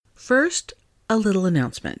First, a little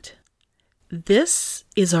announcement. This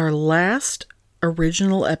is our last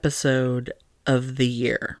original episode of the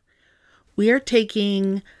year. We are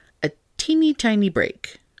taking a teeny tiny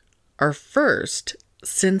break. Our first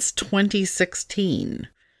since 2016.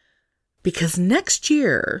 Because next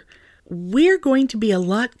year, we're going to be a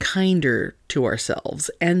lot kinder to ourselves.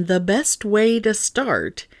 And the best way to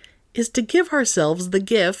start is to give ourselves the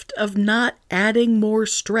gift of not adding more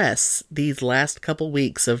stress these last couple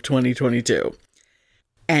weeks of 2022.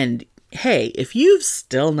 And hey, if you've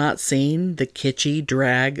still not seen the kitschy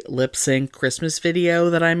drag lip sync Christmas video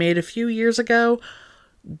that I made a few years ago,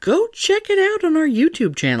 go check it out on our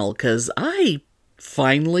YouTube channel, because I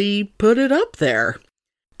finally put it up there.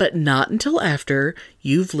 But not until after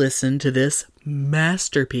you've listened to this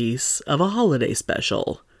masterpiece of a holiday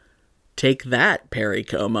special. Take that, Perry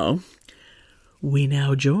Como. We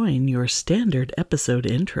now join your standard episode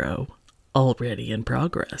intro, already in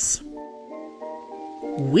progress.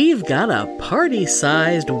 We've got a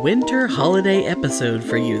party-sized winter holiday episode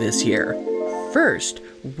for you this year. First,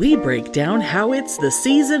 we break down how it's the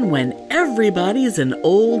season when everybody's an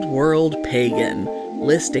old world pagan,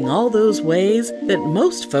 listing all those ways that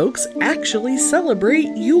most folks actually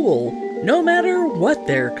celebrate Yule, no matter what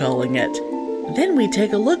they're calling it. Then we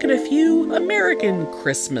take a look at a few American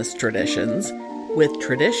Christmas traditions, with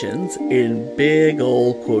traditions in big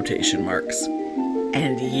ol' quotation marks.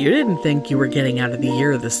 And you didn't think you were getting out of the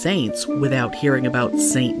Year of the Saints without hearing about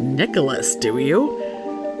St. Nicholas, do you?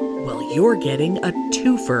 Well, you're getting a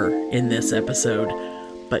twofer in this episode,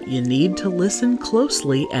 but you need to listen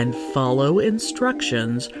closely and follow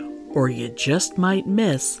instructions, or you just might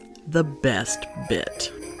miss the best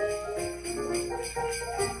bit.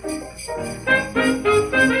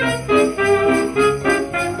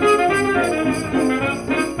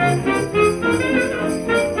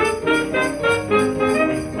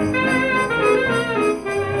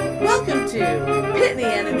 Welcome to Pitney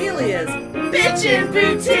and Amelia's Bitchin'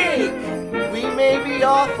 Boutique! We may be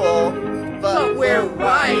awful, but we're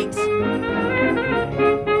right!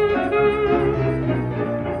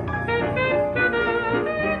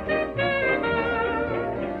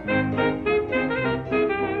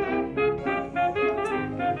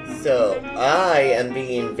 So, I am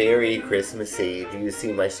being very Christmassy. Do you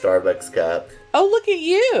see my Starbucks cup? Oh, look at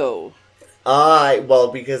you!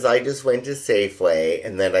 Because I just went to Safeway,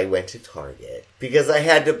 and then I went to Target. Because I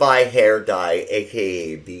had to buy hair dye,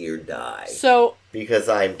 aka beard dye. So, because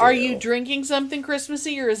I'm are you drinking something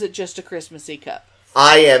Christmassy, or is it just a Christmassy cup?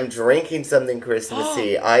 I am drinking something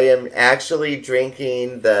Christmassy. I am actually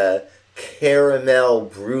drinking the caramel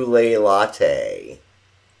brulee latte.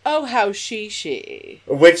 Oh, how she.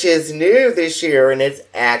 Which is new this year, and it's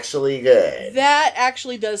actually good. That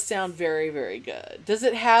actually does sound very, very good. Does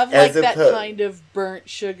it have, like, that kind of burnt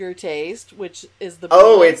sugar taste, which is the...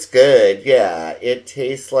 Oh, it's good, yeah. It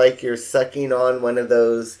tastes like you're sucking on one of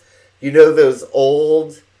those, you know those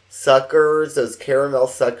old suckers, those caramel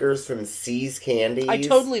suckers from See's Candies? I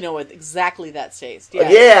totally know exactly that taste, yeah.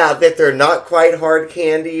 Yeah, that they're not quite hard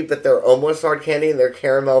candy, but they're almost hard candy, and they're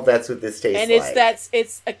caramel. That's what this tastes like. And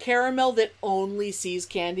it's a caramel that only See's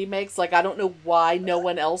Candy makes. Like, I don't know why no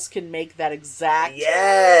one else can make that exact...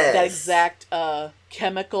 Yes! That exact,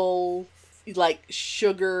 chemical, like,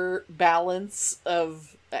 sugar balance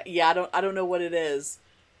of... Yeah, I don't know what it is,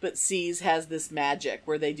 but See's has this magic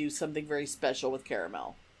where they do something very special with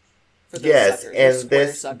caramel. Yes, and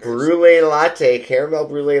this brulee latte, caramel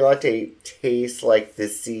brulee latte, tastes like the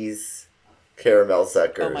See's caramel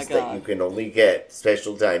suckers that you can only get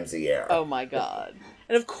special times a year. Oh my god.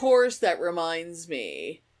 And of course that reminds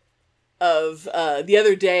me of the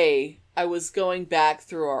other day I was going back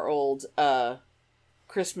through our old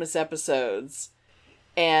Christmas episodes,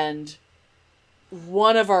 and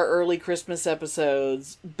one of our early Christmas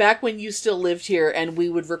episodes, back when you still lived here and we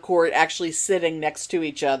would record actually sitting next to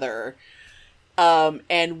each other,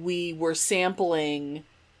 and we were sampling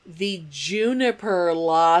the juniper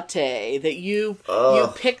latte that you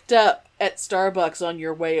picked up at Starbucks on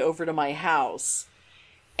your way over to my house,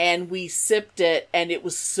 and we sipped it, and it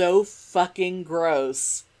was so fucking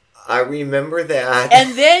gross. I remember that.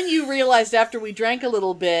 And then you realized after we drank a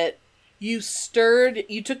little bit, you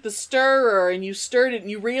took the stirrer and you stirred it,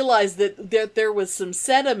 and you realized that there was some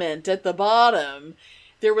sediment at the bottom.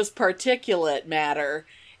 There was particulate matter,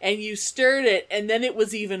 and you stirred it, and then it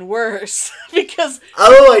was even worse because...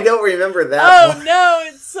 Oh, I don't remember that. Oh, no,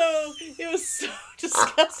 it was so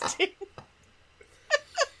disgusting.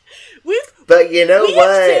 But you know what? We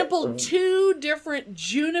have sampled 2 different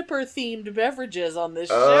juniper-themed beverages on this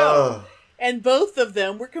show, and both of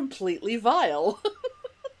them were completely vile.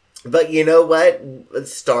 But you know what?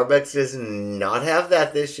 Starbucks does not have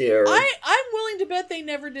that this year. I'm willing to bet they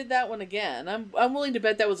never did that one again. I'm willing to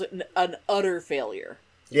bet that was an utter failure.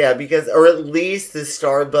 Yeah, because, or at least the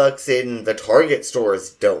Starbucks in the Target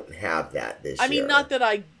stores don't have that this year. I mean, not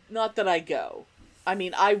that I go. I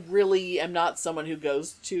mean, I really am not someone who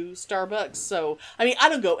goes to Starbucks, so I mean, I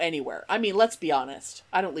don't go anywhere. I mean, let's be honest.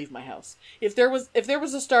 I don't leave my house. If there was a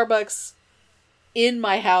Starbucks in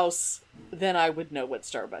my house, then I would know what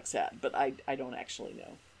Starbucks had, but I don't actually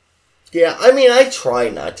know. Yeah, I mean, I try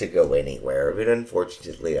not to go anywhere, but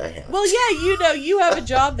unfortunately I have. Well, yeah, you have a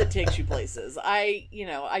job that takes you places. I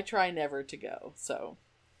try never to go, so.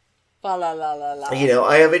 Fa la la la la.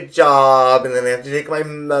 I have a job, and then I have to take my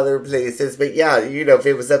mother places, but yeah, if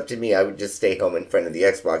it was up to me, I would just stay home in front of the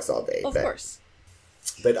Xbox all day. Of course.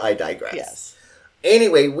 But I digress. Yes.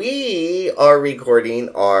 Anyway, we are recording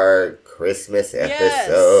our Christmas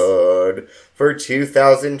episode for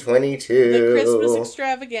 2022. The Christmas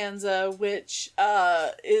extravaganza, which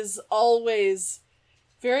is always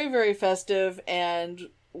very, very festive, and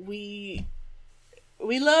we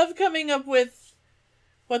love coming up with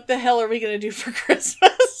what the hell are we going to do for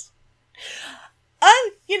Christmas?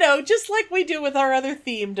 Just like we do with our other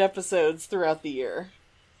themed episodes throughout the year.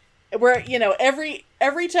 Where,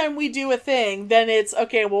 every time we do a thing, then it's,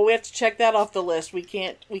 okay, well, we have to check that off the list. We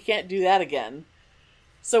can't do that again.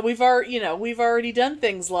 So we've already done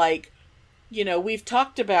things like, we've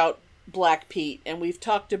talked about Black Pete, and we've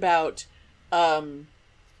talked about the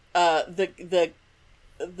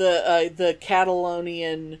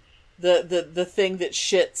Catalonian, the thing that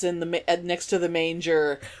shits in the next to the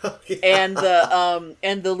manger, and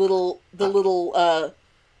the little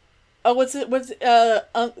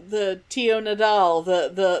the Tio Nadal,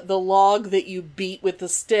 the log that you beat with the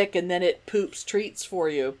stick and then it poops treats for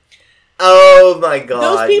you. Oh my god!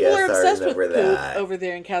 Those people are obsessed with poop over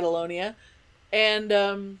there in Catalonia,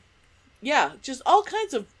 and just all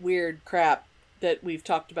kinds of weird crap that we've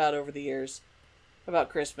talked about over the years about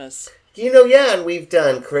Christmas. And we've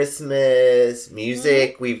done Christmas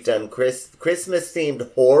music. Mm-hmm. We've done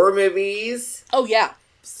Christmas-themed horror movies. Oh, yeah.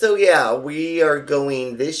 So, yeah, we are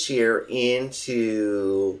going this year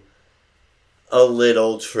into a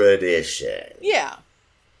little tradition. Yeah.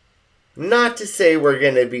 Not to say we're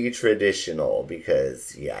going to be traditional,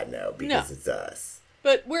 because it's us.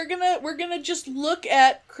 But we're gonna just look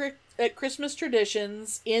at Christmas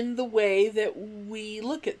traditions in the way that we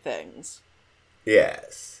look at things.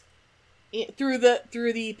 Yes. Through the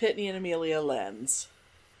Pitney and Amelia lens.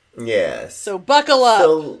 Yes. So buckle up.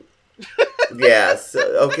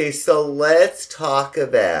 So let's talk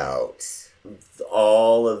about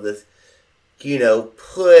all of this.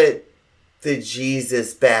 Put the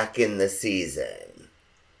Jesus back in the season.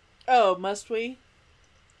 Oh, must we?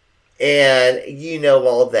 And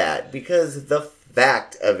all that, because the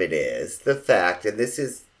fact of it is, and this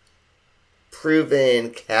is proven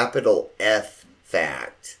capital F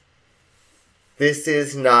fact. This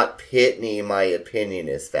is not Pitney, my opinion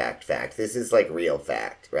is fact. This is like real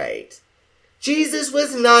fact, right? Jesus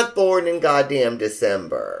was not born in goddamn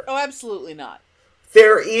December. Oh, absolutely not.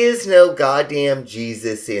 There is no goddamn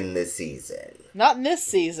Jesus in this season. Not in this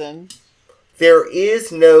season. There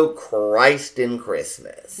is no Christ in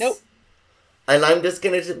Christmas. Nope. And I'm just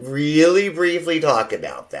going to really briefly talk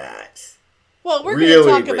about that. Well, we're going to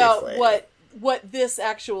talk about what this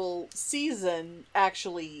actual season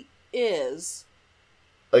actually is.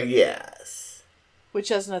 Yes. Which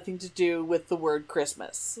has nothing to do with the word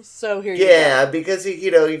Christmas. So here you go. Yeah, because, if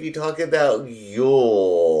you talk about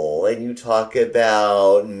Yule, and you talk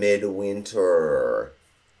about midwinter,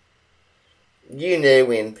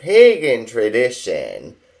 in pagan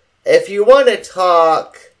tradition, if you want to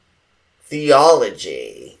talk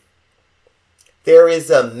theology, there is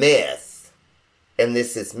a myth, and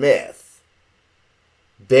this is myth,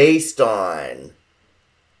 based on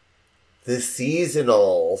the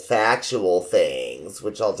seasonal factual things,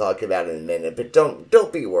 which I'll talk about in a minute, but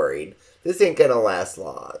don't be worried. This ain't gonna last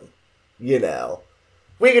long. We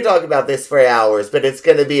could talk about this for hours, but it's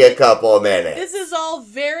gonna be a couple of minutes. This is all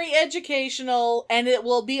very educational, and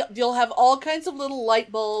you'll have all kinds of little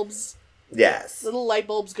light bulbs. Yes. Little light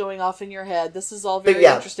bulbs going off in your head. This is all very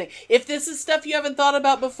interesting. If this is stuff you haven't thought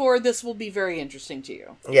about before, this will be very interesting to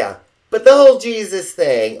you. Yeah. But the whole Jesus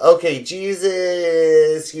thing, okay,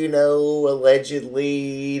 Jesus,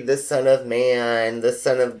 allegedly the Son of Man, the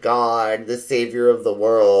Son of God, the Savior of the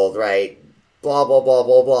world, right? Blah, blah, blah,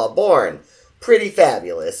 blah, blah, born. Pretty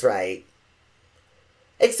fabulous, right?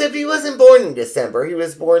 Except he wasn't born in December. He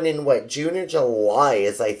was born in, June or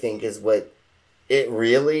July, I think is what it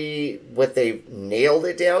really what they nailed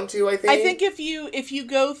it down to, I think. I think if you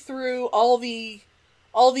go through all the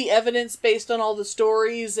evidence based on all the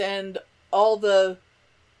stories and all the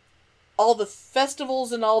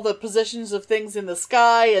festivals and all the positions of things in the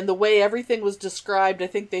sky and the way everything was described, I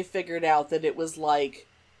think they figured out that it was like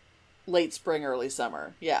late spring, early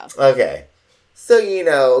summer. Yeah. Okay. So,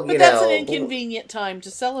 But that's an inconvenient time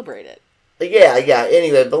to celebrate it. Yeah.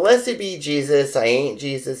 Anyway, blessed be Jesus. I ain't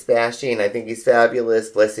Jesus bashing. I think he's fabulous.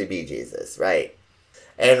 Blessed be Jesus, right?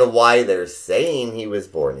 And why they're saying he was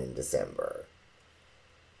born in December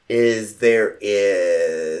I'm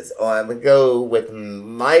going to go with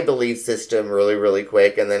my belief system really, really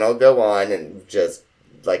quick, and then I'll go on and just,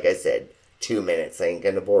 like I said, 2 minutes. I ain't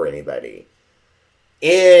going to bore anybody.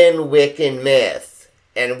 In Wiccan myth,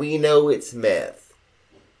 and we know it's myth,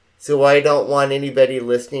 so I don't want anybody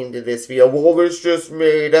listening to this be, well, it's just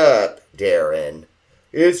made up, Darren.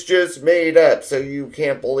 It's just made up, so you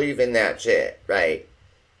can't believe in that shit, right?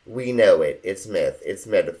 We know it. It's myth. It's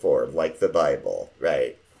metaphor, like the Bible,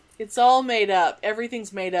 right? It's all made up.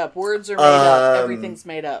 Everything's made up. Words are made up. Everything's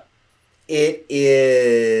made up. It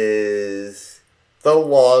is the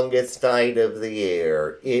longest night of the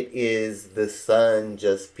year. It is the sun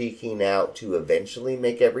just peeking out to eventually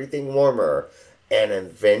make everything warmer and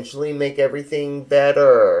eventually make everything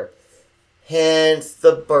better. Hence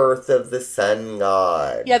the birth of the sun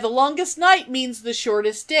god. Yeah, the longest night means the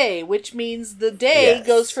shortest day, which means the day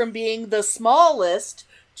goes from being the smallest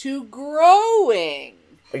to growing.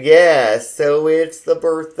 Yes, so it's the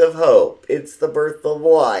birth of hope. It's the birth of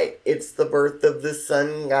light. It's the birth of the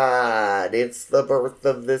sun god. It's the birth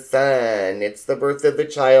of the sun. It's the birth of the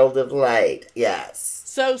child of light. Yes.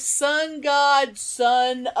 So sun god,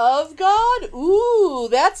 son of God? Ooh,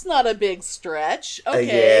 that's not a big stretch. Okay,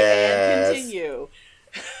 yes. And continue.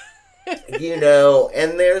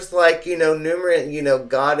 And there's numerous,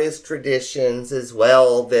 goddess traditions as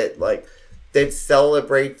well that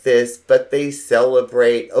celebrate this, but they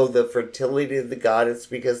celebrate, the fertility of the goddess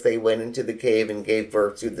because they went into the cave and gave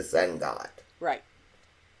birth to the sun god. Right.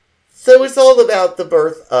 So it's all about the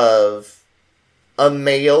birth of a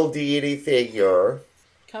male deity figure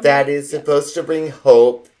that is supposed to bring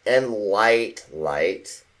hope and light.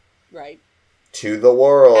 Right. To the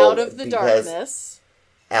world. Out of the darkness.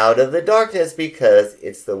 Out of the darkness because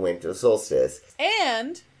it's the winter solstice.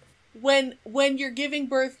 And when you're giving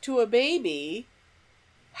birth to a baby,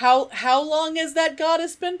 how long has that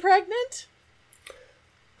goddess been pregnant?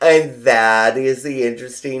 And that is the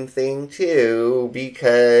interesting thing too,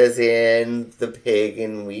 because in the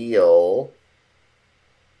pagan wheel,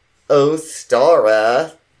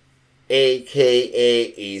 Ostara,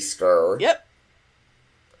 aka Easter,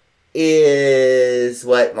 is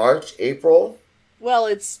what, March, April? Well,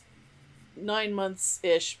 it's 9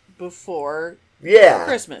 months-ish before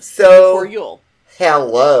Christmas. So, before Yule.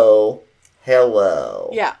 Hello.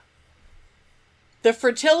 Yeah. The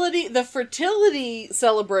fertility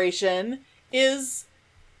celebration is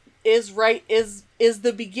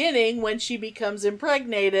the beginning when she becomes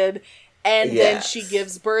impregnated, and then she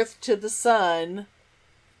gives birth to the son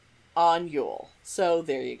on Yule. So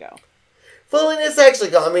there you go. Well, and it's actually,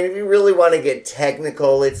 if you really want to get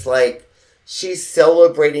technical, it's like she's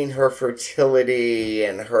celebrating her fertility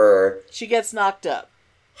and she gets knocked up.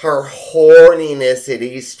 Her horniness at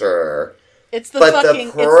Easter.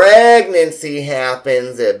 The pregnancy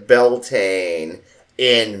happens at Beltane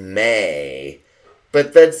in May.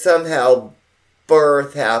 But then somehow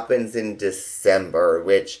birth happens in December,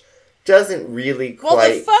 which doesn't really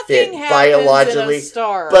quite fit biologically.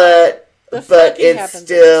 But it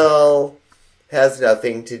still has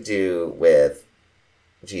nothing to do with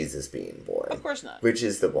Jesus being born. Of course not. Which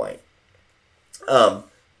is the point. But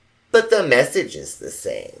the message is the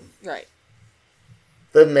same. Right.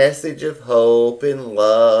 The message of hope and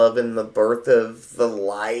love and the birth of the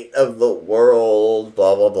light of the world,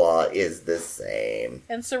 blah, blah, blah, is the same.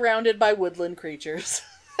 And surrounded by woodland creatures.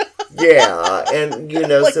 Yeah, and,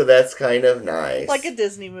 so that's kind of nice. Like a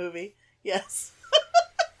Disney movie. Yes.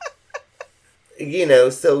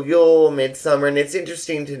 So Yule, Midsummer, and it's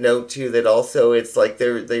interesting to note, too, that also it's like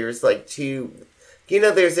there's like two,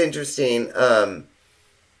 there's interesting,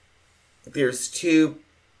 there's two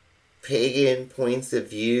pagan points of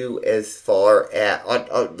view as far as,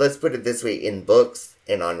 let's put it this way, in books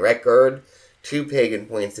and on record, two pagan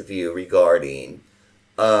points of view regarding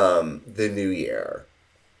the new year.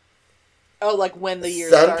 Oh, like when the year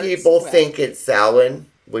starts? Some people think it's Samhain,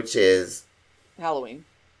 which is Halloween.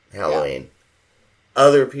 Yeah.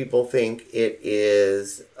 Other people think it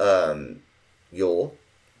is Yule,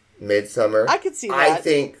 Midsummer. I could see that. I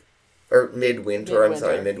think, or Midwinter. I'm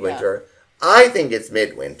sorry, Midwinter. Yeah. I think it's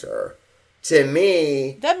midwinter. To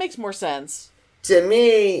me... That makes more sense. To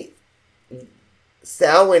me,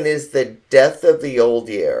 Samhain is the death of the old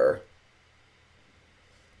year.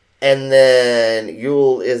 And then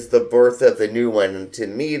Yule is the birth of the new one. And to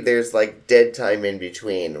me, there's like dead time in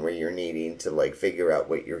between where you're needing to like figure out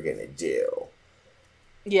what you're going to do.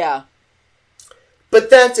 Yeah. But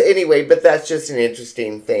that's just an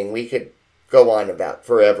interesting thing. We could go on about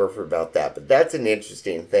forever about that, but that's an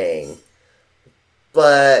interesting thing.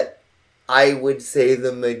 But I would say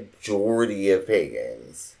the majority of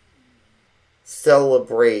pagans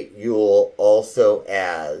celebrate Yule also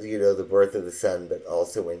as, the birth of the sun, but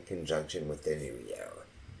also in conjunction with the new year.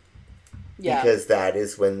 Yeah. Because that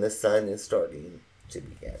is when the sun is starting to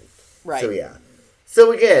begin. Right. So, yeah.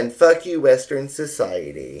 So, again, fuck you, Western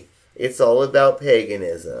society. It's all about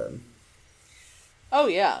paganism. Oh,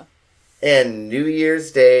 yeah. And New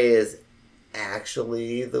Year's Day is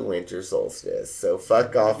actually the winter solstice. So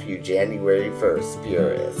fuck off, you January 1st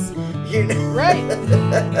purists. Right.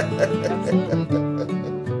 Absolutely.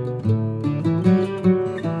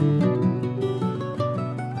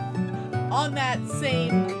 On that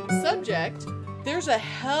same subject, there's a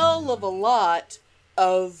hell of a lot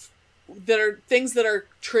of things that are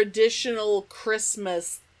traditional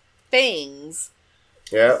Christmas things.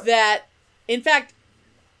 Yeah. That, in fact,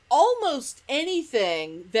 almost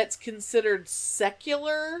anything that's considered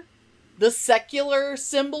secular, the secular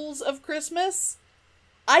symbols of Christmas,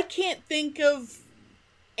 I can't think of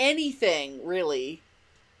anything, really,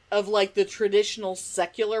 of, like, the traditional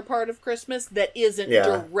secular part of Christmas that isn't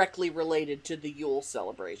directly related to the Yule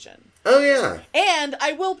celebration. Oh, yeah. And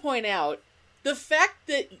I will point out, the fact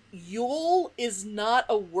that Yule is not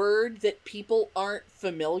a word that people aren't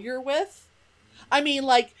familiar with. I mean,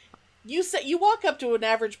 like, you walk up to an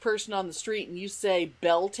average person on the street and you say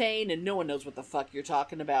Beltane and no one knows what the fuck you're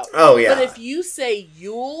talking about. Oh, yeah. But if you say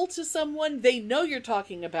Yule to someone, they know you're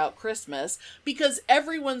talking about Christmas because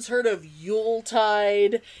everyone's heard of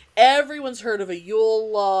Yuletide, everyone's heard of a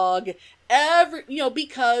Yule log,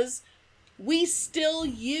 because we still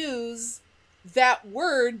use that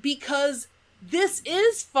word because this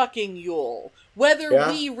is fucking Yule.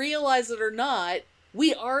 Whether we realize it or not,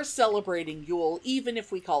 we are celebrating Yule, even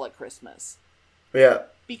if we call it Christmas. Yeah.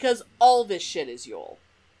 Because all this shit is Yule.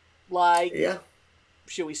 Like, yeah.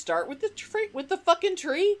 Should we start with the fucking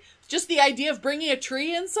tree? Just the idea of bringing a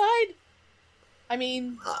tree inside? I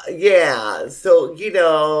mean... yeah, so,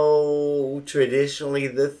 traditionally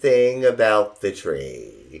the thing about the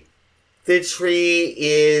tree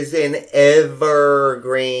is an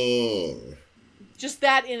evergreen. Just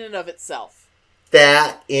that in and of itself.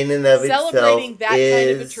 That in and of itself celebrating that kind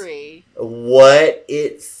of a tree. What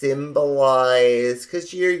it symbolized,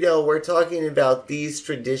 because we're talking about these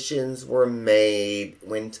traditions were made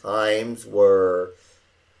when times were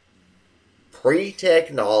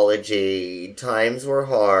pre-technology, times were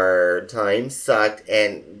hard, times sucked,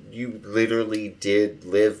 and you literally did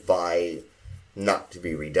live by, not to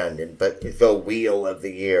be redundant, but the wheel of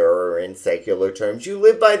the year, or in secular terms, you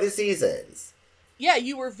live by the seasons. Yeah,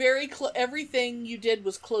 you were very everything you did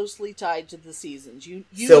was closely tied to the seasons. You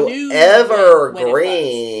so knew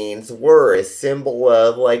evergreens were a symbol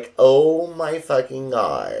of like, oh my fucking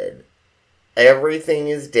god. Everything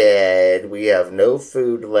is dead. We have no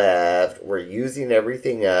food left. We're using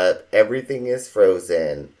everything up. Everything is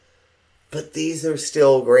frozen. But these are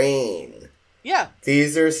still green. Yeah.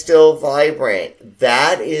 These are still vibrant.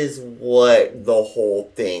 That is what the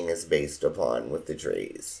whole thing is based upon with the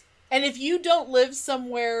trees. And if you don't live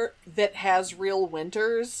somewhere that has real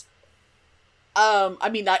winters,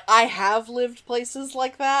 I have lived places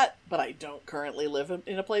like that, but I don't currently live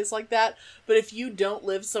in a place like that. But if you don't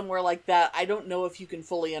live somewhere like that, I don't know if you can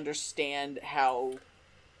fully understand how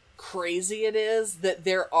crazy it is that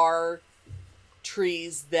there are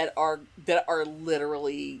trees that are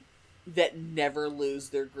literally, that never lose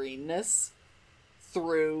their greenness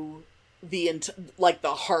through the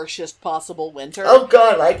harshest possible winter. Oh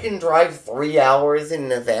god, I can drive 3 hours in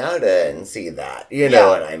Nevada and see that. You know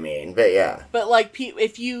what I mean? But yeah. But like,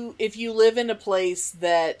 if you live in a place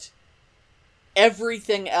that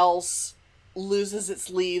everything else loses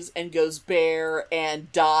its leaves and goes bare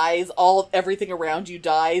and dies, everything around you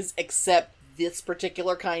dies except this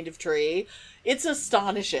particular kind of tree, it's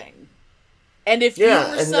astonishing. And if you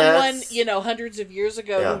were someone, hundreds of years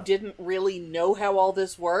ago who didn't really know how all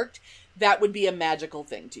this worked, that would be a magical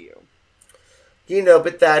thing to you.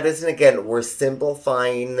 But that isn't, again, we're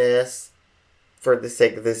simplifying this for the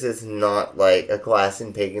sake of this is not like a class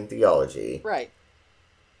in pagan theology. Right.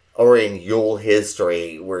 Or in Yule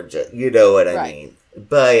history, we're just, you know what I mean.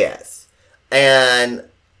 But yes. And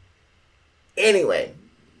Anyway.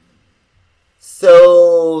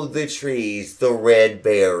 So, the trees, the red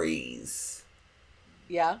berries.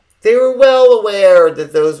 Yeah. They were well aware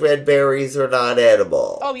that those red berries are not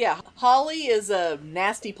edible. Oh, yeah. Holly is a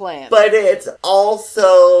nasty plant. But it's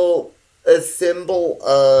also a symbol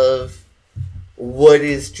of what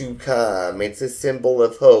is to come. It's a symbol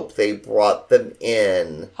of hope. They brought them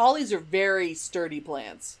in. Hollies are very sturdy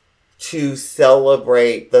plants. To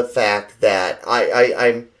celebrate the fact that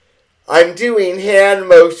I'm doing hand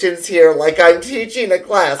motions here like I'm teaching a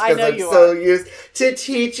class because I'm so used to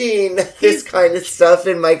teaching this kind of stuff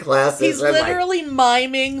in my classes. He's literally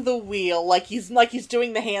miming the wheel like he's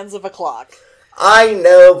doing the hands of a clock. I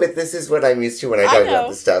know, but this is what I'm used to when I talk about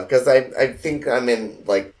this stuff because I think I'm in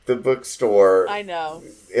like the bookstore. I know.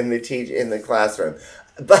 In the classroom,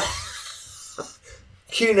 but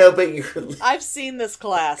but you're. I've seen this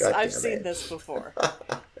class. I've seen this before.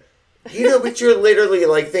 But you're literally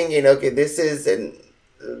like thinking, okay, this is, and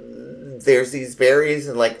there's these berries,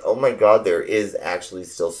 and like, oh my god, there is actually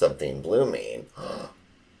still something blooming.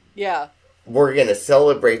 Yeah. We're gonna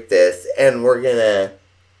celebrate this, and we're gonna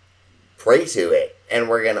pray to it, and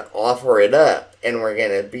we're gonna offer it up, and we're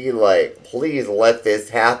gonna be like, please let this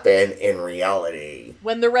happen in reality.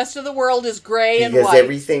 When the rest of the world is gray and white. Because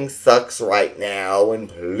everything sucks right now, and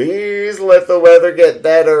please let the weather get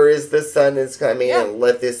better as the sun is coming, and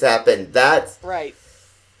let this happen. That's right.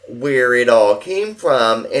 Where it all came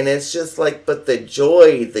from, and it's just like, but the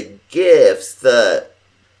joy, the gifts, that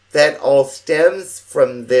all stems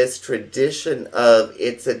from this tradition of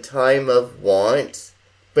it's a time of want,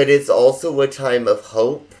 but it's also a time of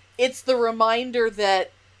hope. It's the reminder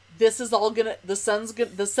that this is all the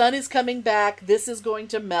sun is coming back, this is going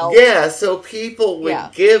to melt. Yeah, so people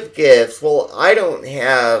would give gifts. Well, I don't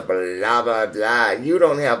have blah, blah, blah. You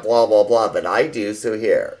don't have blah, blah, blah, but I do, so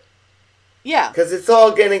here. Yeah. Because it's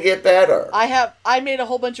all going to get better. I made a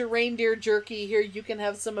whole bunch of reindeer jerky. Here, you can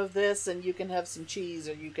have some of this, and you can have some cheese,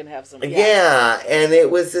 or you can have some... Yeah, and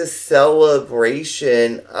it was a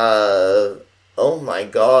celebration of... Oh my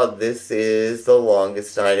god, this is the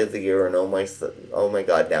longest night of the year, and oh my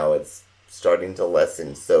god, now it's starting to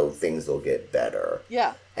lessen, so things will get better.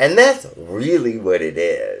 Yeah. And that's really what it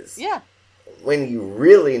is. Yeah. When you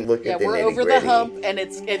really look at the nitty-gritty. Yeah, we're over the hump, and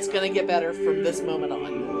it's going to get better from this moment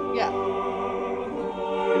on. Yeah.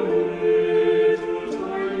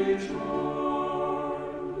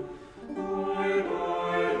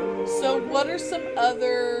 So what are some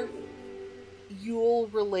other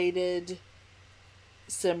Yule-related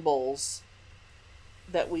symbols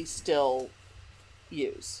that we still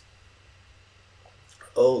use?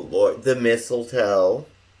 Oh Lord, the mistletoe.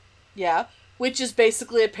 Yeah, which is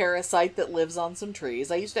basically a parasite that lives on some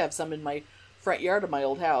trees. I used to have some in my front yard of my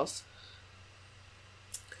old house.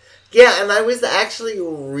 Yeah, and I was actually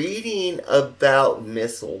reading about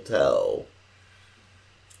mistletoe,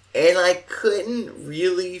 and I couldn't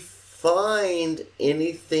really find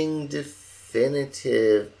anything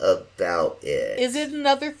definitive about it. Is it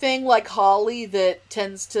another thing like holly that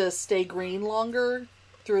tends to stay green longer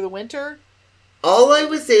through the winter? All I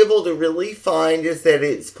was able to really find is that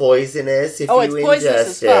it's poisonous if you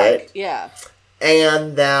ingest it. Yeah.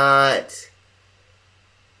 And that...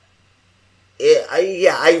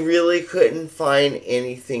 I really couldn't find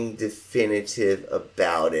anything definitive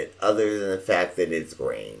about it other than the fact that it's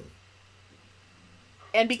green.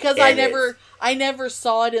 And because I never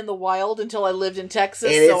saw it in the wild until I lived in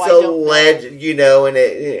Texas, and so it's I don't know. and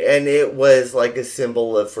it was like a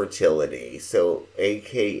symbol of fertility, so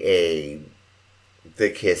AKA the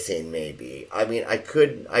kissing, maybe. I mean,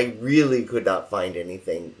 I really could not find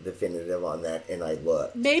anything definitive on that, and I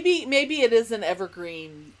looked. Maybe it is an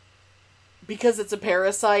evergreen. Because it's a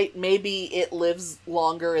parasite, maybe it lives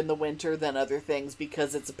longer in the winter than other things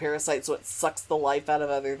because it's a parasite, so it sucks the life out of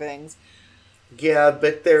other things. Yeah,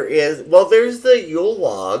 but there's the Yule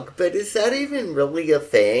log, but is that even really a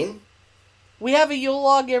thing? We have a Yule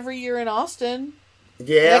log every year in Austin.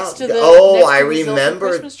 Yeah. Next to the I remember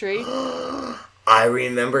Christmas tree. I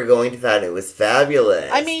remember going to that. It was fabulous.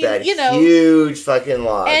 I mean, that huge fucking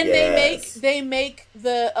log. And they make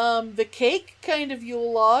the cake kind of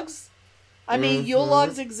Yule logs. I mean, Yule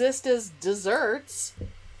logs exist as desserts,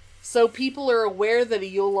 so people are aware that a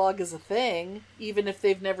Yule log is a thing, even if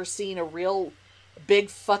they've never seen a real big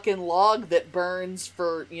fucking log that burns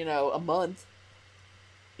for, a month.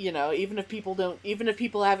 Even if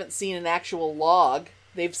people haven't seen an actual log,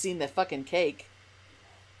 they've seen the fucking cake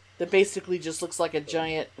that basically just looks like a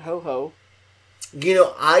giant ho-ho.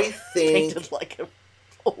 I think... painted like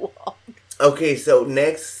a log. Okay, so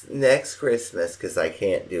next Christmas, because I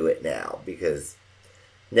can't do it now, because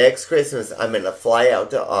Next Christmas, I'm going to fly out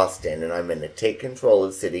to Austin and I'm going to take control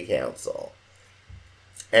of City Council.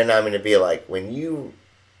 And I'm going to be like, when you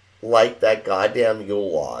light that goddamn Yule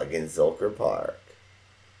log in Zilker Park,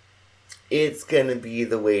 it's going to be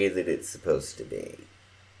the way that it's supposed to be.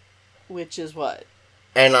 Which is what?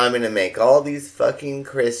 And I'm going to make all these fucking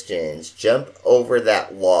Christians jump over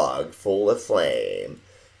that log full of flame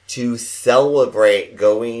to celebrate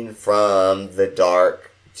going from the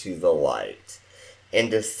dark to the light. And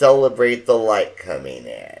to celebrate the light coming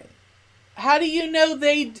in. How do you know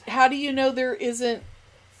there isn't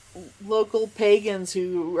local pagans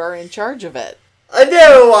who are in charge of it?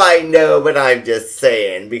 I know, but I'm just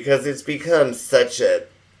saying, because it's become such a,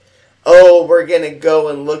 oh, we're gonna go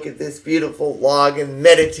and look at this beautiful log and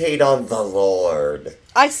meditate on the Lord.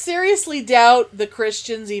 I seriously doubt the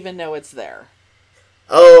Christians even know it's there.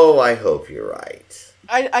 Oh, I hope you're right.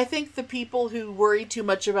 I think the people who worry too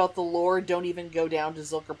much about the Lord don't even go down to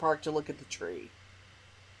Zilker Park to look at the tree.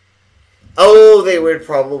 Oh, they would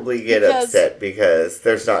probably get upset because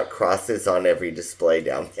there's not crosses on every display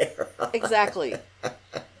down there. Exactly.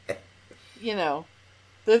 You know,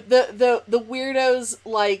 the weirdos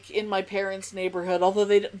like in my parents' neighborhood, although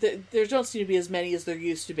there don't seem to be as many as there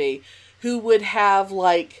used to be, who would have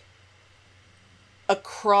like a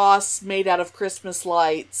cross made out of Christmas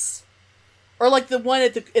lights. Or like the one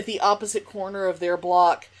at the opposite corner of their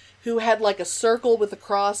block who had like a circle with a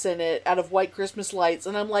cross in it out of white Christmas lights.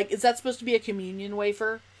 And I'm like, is that supposed to be a communion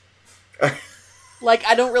wafer? Like,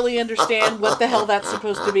 I don't really understand what the hell that's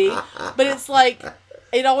supposed to be. But it's like,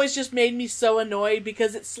 it always just made me so annoyed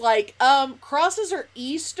because it's like, crosses are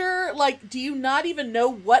Easter? Like, do you not even know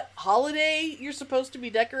what holiday you're supposed to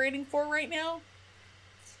be decorating for right now?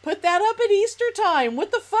 Put that up at Easter time.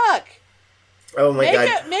 What the fuck? Oh my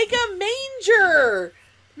God. Make a manger.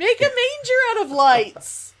 Make a manger out of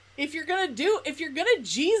lights. If you're gonna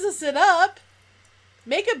Jesus it up,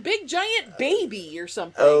 make a big giant baby or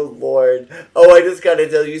something. Oh Lord. Oh, I just gotta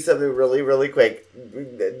tell you something really, really quick.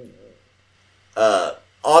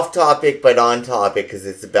 Off topic, but on topic, because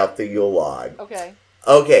it's about the Yule log.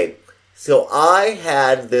 Okay. So I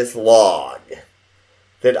had this log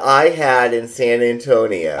that I had in San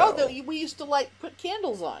Antonio. Oh, that we used to put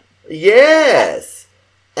candles on. Yes.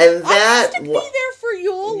 And that... I used to be there for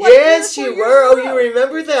Yule. Yes, you were. Oh, you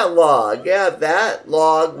remember that log. Yeah, that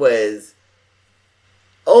log was...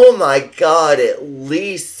 Oh my God, at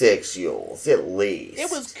least 6 Yules. At least.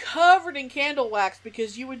 It was covered in candle wax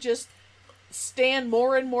because you would just stand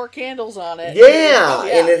more and more candles on it. Yeah,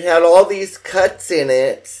 and it had all these cuts in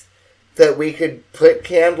it that we could put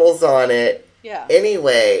candles on it. Yeah.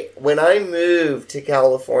 Anyway, when I moved to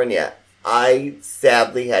California, I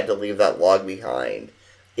sadly had to leave that log behind.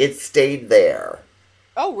 It stayed there.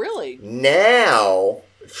 Oh, really? Now,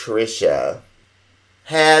 Trisha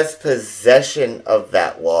has possession of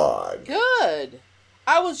that log. Good.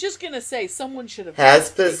 I was just going to say, someone should have...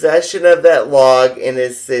 Has possession of that log and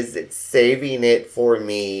says it's saving it for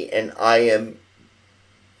me, and I am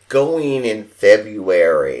going in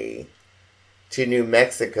February to New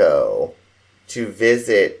Mexico to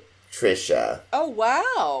visit Trisha. Oh,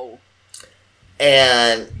 wow.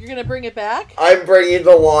 And... You're going to bring it back? I'm bringing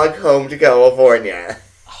the log home to California.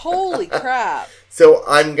 Holy crap. So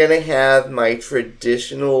I'm going to have my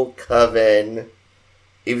traditional coven,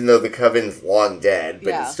 even though the coven's long dead,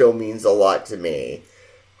 but it still means a lot to me.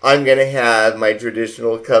 I'm going to have my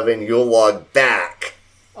traditional coven Yule log back.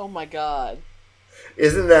 Oh my God.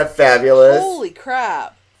 Isn't that fabulous? Holy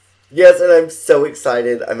crap. Yes, and I'm so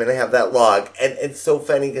excited. I'm going to have that log. And it's so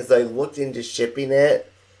funny because I looked into shipping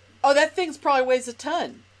it. Oh, that thing's probably weighs a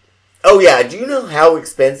ton. Oh, yeah. Do you know how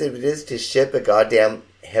expensive it is to ship a goddamn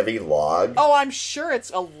heavy log? Oh, I'm sure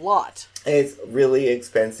it's a lot. It's really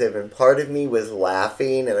expensive. And part of me was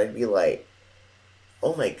laughing, and I'd be like,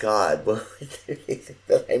 oh my God, what would they think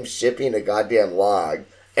that I'm shipping a goddamn log?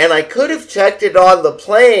 And I could have checked it on the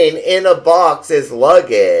plane in a box as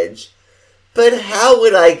luggage. But how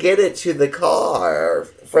would I get it to the car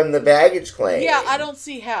from the baggage claim? Yeah, I don't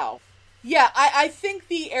see how. Yeah, I think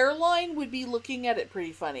the airline would be looking at it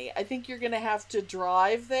pretty funny. I think you're going to have to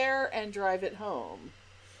drive there and drive it home.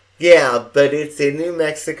 Yeah, but it's in New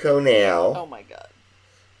Mexico now. Oh my God.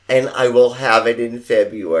 And I will have it in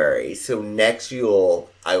February. So next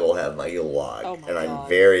Yule, I will have my Yule log. Oh my and God. I'm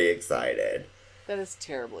very excited. That is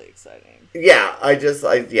terribly exciting. Yeah, I'm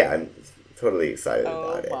totally excited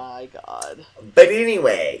about it. Oh my God. But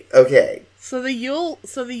anyway, okay. So the Yule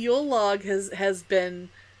log has been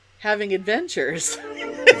having adventures.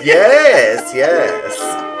 Yes. Are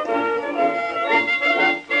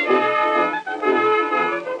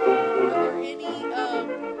there any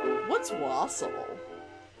what's wassail?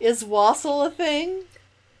 Is wassail a thing?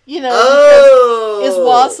 You know, Oh!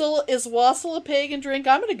 is wassail a pagan drink?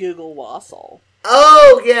 I'm going to Google wassail.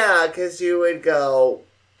 Oh, yeah, because you would go...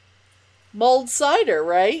 Mulled cider,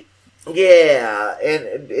 right? Yeah,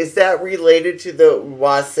 and is that related to the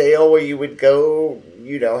wassail where you would go,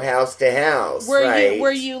 you know, house to house, right?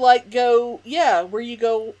 Where you like go, yeah, where you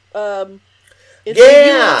go, it's Yeah, a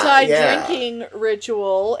Yuletide yeah. drinking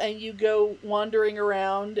ritual, and you go wandering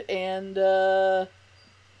around, and,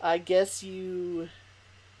 I guess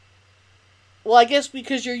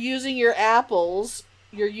because you're using your apples,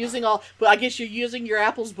 but I guess you're using your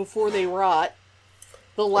apples before they rot.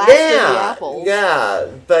 The last of the apples. Yeah,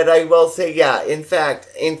 but I will say, yeah, in fact,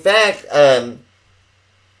 the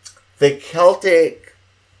Celtic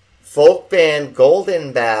folk band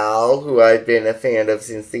Golden Bough, who I've been a fan of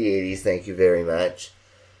since the 80s, thank you very much,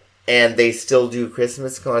 and they still do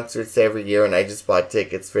Christmas concerts every year, and I just bought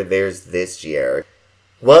tickets for theirs this year.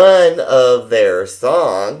 One of their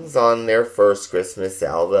songs on their first Christmas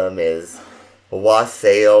album is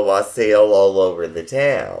Wassail, Wassail All Over the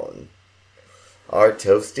Town. Our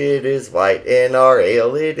toast it is white and our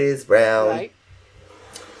ale it is brown. Right.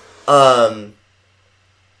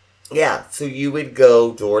 Yeah, so you would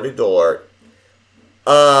go door to door,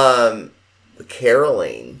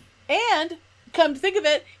 caroling. And come to think of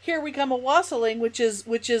it, here we come a wassailing, which is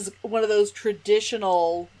one of those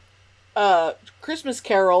traditional Christmas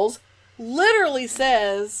carols. Literally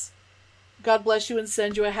says, "God bless you and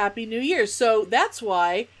send you a happy New Year." So that's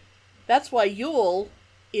why Yule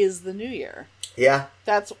is the New Year. Yeah.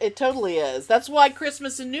 It totally is. That's why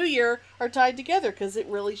Christmas and New Year are tied together, because it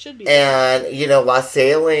really should be. And, you know,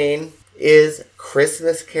 wassailing is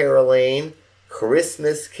Christmas caroling.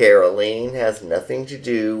 Christmas caroling has nothing to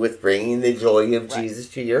do with bringing the joy of Jesus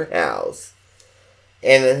to your house.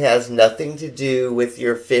 And it has nothing to do with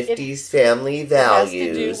your 50s family values. It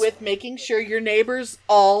has to do with making sure your neighbors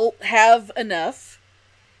all have enough.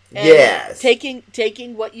 And yes.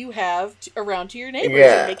 Taking what you have around to your neighbors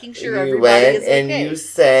and making sure everybody is okay. And you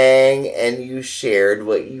sang and you shared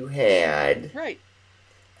what you had. Right.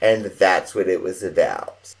 And that's what it was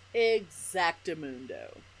about.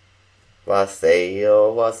 Exactamundo.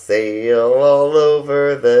 Wassail, wassail all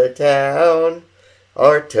over the town.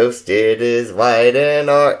 Our toast it is white and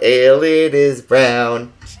our ale it is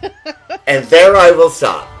brown. And there I will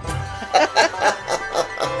stop.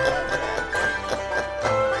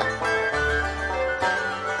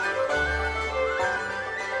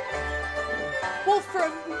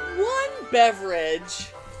 Beverage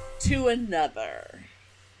to another.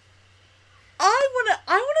 I want to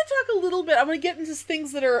talk a little bit. I'm going to get into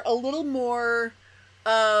things that are a little more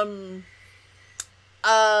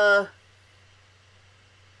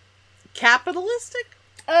capitalistic.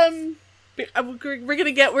 We're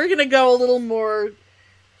going to go a little more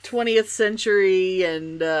 20th century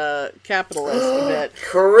and capitalist a bit.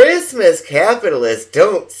 Christmas capitalist,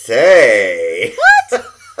 don't say. What?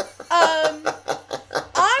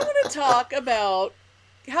 I want to talk about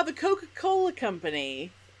how the Coca-Cola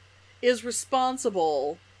Company is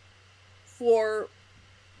responsible for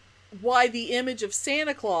why the image of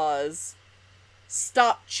Santa Claus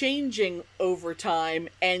stopped changing over time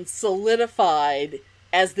and solidified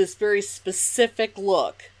as this very specific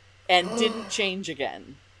look and didn't change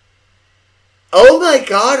again. Oh my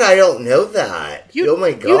god, I don't know that. Oh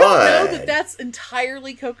my god. You don't know that that's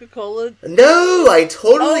entirely Coca-Cola? No, I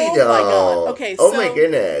totally don't. Oh my god. Okay, oh my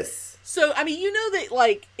goodness. So, I mean, you know that,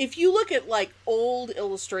 like, if you look at, like, old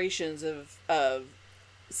illustrations of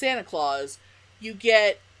Santa Claus, you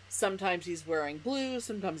get sometimes he's wearing blue,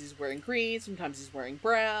 sometimes he's wearing green, sometimes he's wearing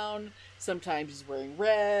brown, sometimes he's wearing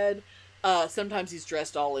red, sometimes he's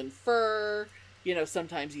dressed all in fur. You know,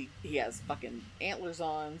 sometimes he has fucking antlers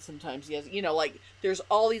on. Sometimes he has, you know, like, there's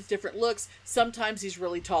all these different looks. Sometimes he's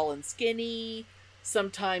really tall and skinny.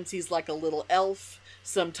 Sometimes he's like a little elf.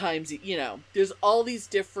 Sometimes, you know, there's all these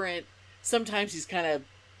different, sometimes he's kind of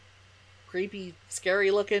creepy, scary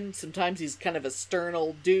looking. Sometimes he's kind of a stern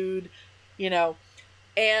old dude, you know.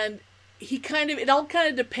 And it all kind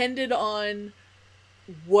of depended on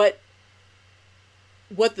what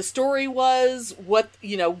the story was, what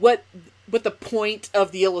the point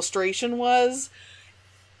of the illustration was,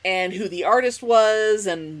 and who the artist was,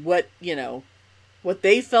 and what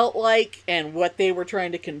they felt like, and what they were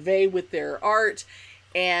trying to convey with their art.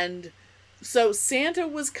 And so Santa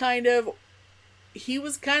was kind of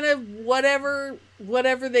whatever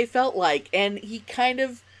they felt like, and he kind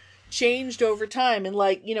of changed over time. And,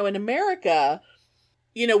 like, you know, in America,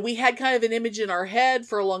 you know, we had kind of an image in our head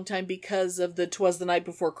for a long time because of the 'Twas the Night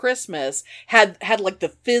Before Christmas had like the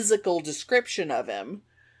physical description of him.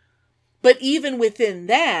 But even within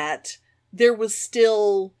that, there was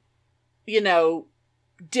still,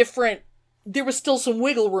 different, there was still some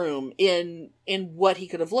wiggle room in what he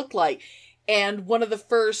could have looked like. And one of the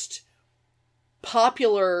first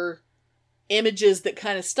popular images that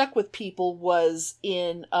kind of stuck with people was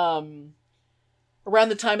in, around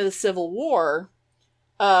the time of the Civil War,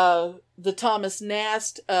 the Thomas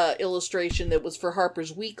Nast illustration that was for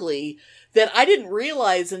Harper's Weekly that I didn't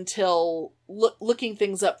realize until looking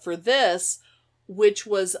things up for this, which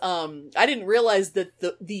was, I didn't realize that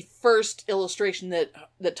the first illustration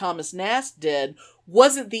that Thomas Nast did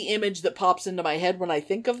wasn't the image that pops into my head when I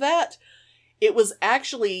think of that. It was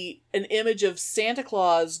actually an image of Santa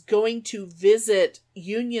Claus going to visit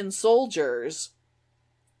Union soldiers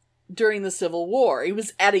during the Civil War. He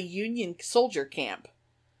was at a Union soldier camp.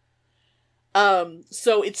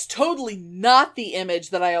 So it's totally not the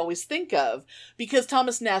image that I always think of, because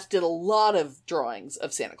Thomas Nast did a lot of drawings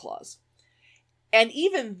of Santa Claus. And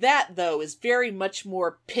even that, though, is very much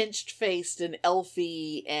more pinched-faced and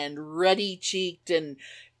elfy and ruddy-cheeked and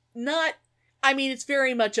not... I mean, it's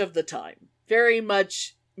very much of the time. Very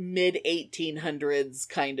much mid-1800s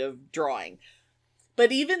kind of drawing.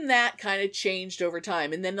 But even that kind of changed over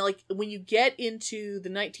time. And then, like, when you get into the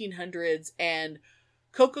 1900s and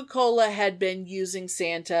Coca-Cola had been using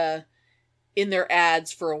Santa in their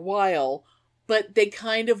ads for a while, but they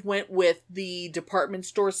kind of went with the department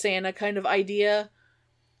store Santa kind of idea.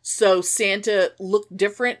 So Santa looked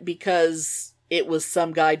different because it was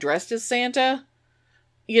some guy dressed as Santa,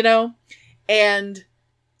 And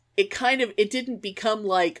it didn't become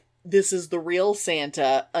like, this is the real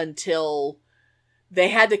Santa until they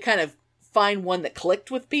had to kind of find one that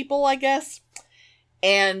clicked with people, I guess.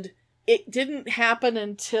 And it didn't happen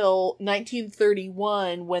until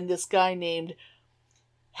 1931 when this guy named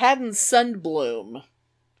Haddon Sundblom,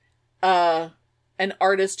 an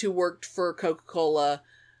artist who worked for Coca-Cola,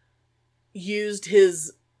 used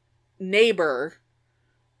his neighbor,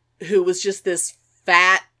 who was just this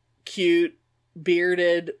fat, cute,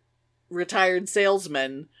 bearded, retired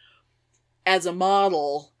salesman, as a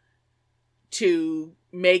model to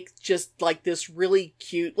make just like this really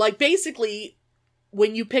cute, like basically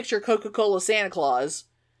when you picture Coca-Cola Santa Claus,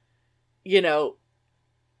 it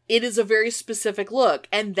is a very specific look,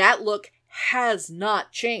 and that look has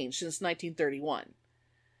not changed since 1931.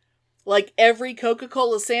 Like every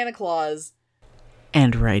Coca-Cola Santa Claus.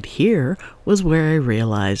 And right here was where I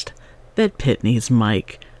realized that Pitney's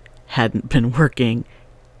mic hadn't been working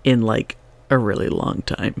in like a really long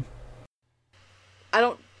time.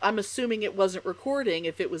 I'm assuming it wasn't recording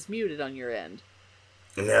if it was muted on your end.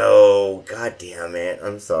 No, god damn it.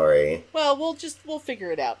 I'm sorry. Well, we'll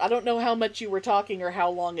figure it out. I don't know how much you were talking or how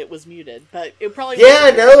long it was muted, but it probably...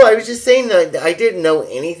 Yeah, no, I was just saying that I didn't know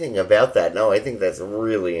anything about that. No, I think that's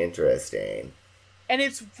really interesting. And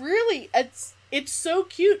it's really... It's so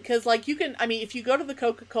cute, because, like, you can... I mean, if you go to the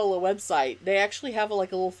Coca-Cola website, they actually have, a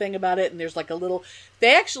little thing about it, and there's, like, a little...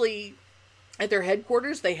 They actually... At their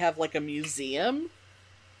headquarters, they have, like, a museum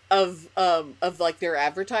of like their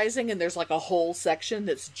advertising, and there's like a whole section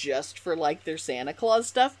that's just for like their Santa Claus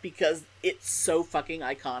stuff because it's so fucking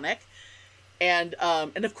iconic. And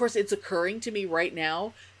of course it's occurring to me right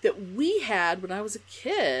now that we had, when I was a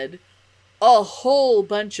kid, a whole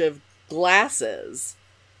bunch of glasses,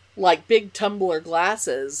 like big tumbler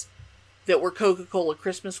glasses that were Coca-Cola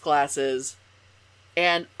Christmas glasses,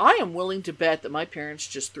 and I am willing to bet that my parents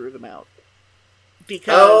just threw them out.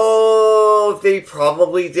 Because... Oh, they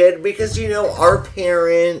probably did. Because, our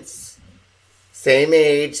parents, same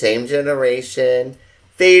age, same generation,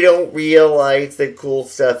 they don't realize that cool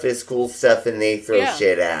stuff is cool stuff and they throw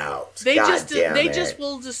shit out. They just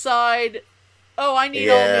will decide, oh, I need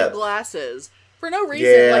all new glasses. For no reason.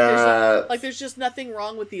 Yeah. Like there's just nothing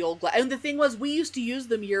wrong with the old glass. And the thing was, we used to use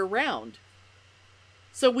them year round.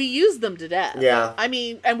 So we used them to death. Yeah. I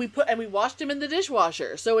mean, and we washed them in the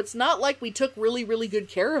dishwasher. So it's not like we took really, really good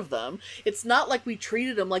care of them. It's not like we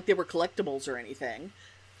treated them like they were collectibles or anything.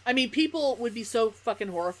 I mean, people would be so fucking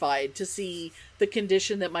horrified to see the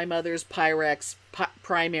condition that my mother's Pyrex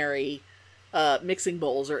primary mixing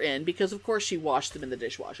bowls are in, because of course she washed them in the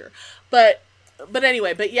dishwasher. But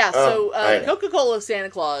anyway, so Coca-Cola Santa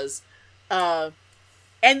Claus, and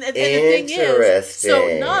the thing is,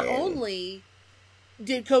 so not only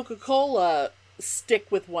did Coca-Cola stick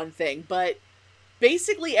with one thing, but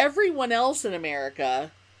basically everyone else in America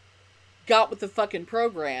got with the fucking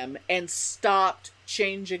program and stopped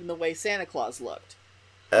changing the way Santa Claus looked.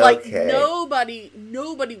 Okay. Like,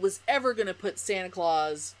 nobody was ever gonna put Santa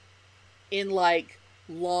Claus in, like,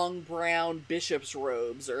 long brown bishop's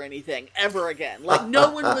robes or anything ever again. Like, no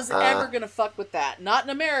one was ever gonna fuck with that. Not in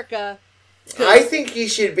America. I think he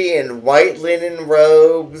should be in white linen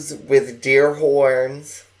robes with deer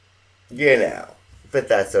horns. You know. But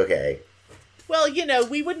that's okay. Well,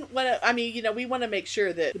 we wouldn't want to, we want to make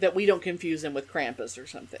sure that we don't confuse him with Krampus or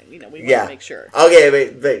something. We want to make sure. Okay,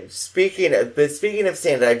 but speaking of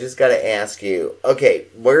Santa, I just got to ask you. Okay,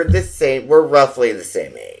 we're roughly the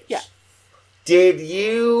same age. Yeah. Did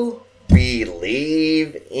you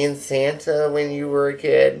believe in Santa when you were a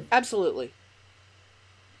kid? Absolutely.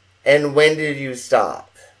 And when did you stop?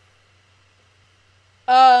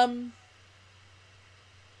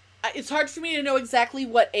 It's hard for me to know exactly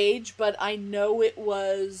what age, but I know it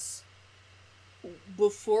was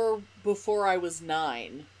before I was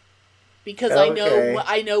 9, because okay.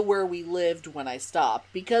 I know where we lived when I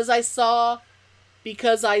stopped, because I saw the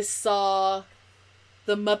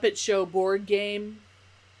Muppet Show board game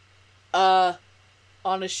on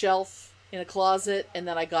a shelf in a closet, and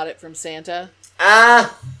then I got it from Santa.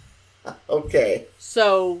 Ah, okay.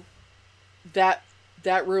 So that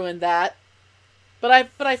ruined that. But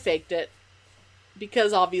I faked it,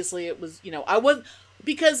 because obviously it was,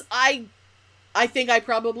 because I think I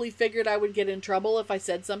probably figured I would get in trouble if I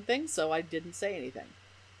said something, so I didn't say anything.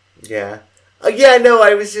 Yeah. No,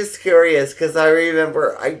 I was just curious, because I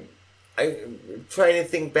remember, I'm trying to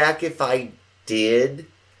think back if I did.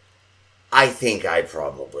 I think I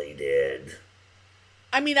probably did.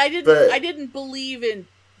 I mean, I didn't believe in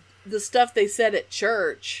the stuff they said at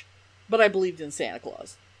church, but I believed in Santa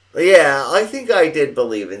Claus. Yeah, I think I did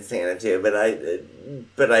believe in Santa too, but I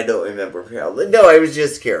don't remember how. No, I was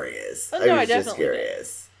just curious. I was just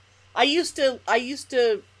curious. Did. I used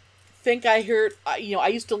to think I heard. I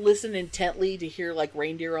used to listen intently to hear like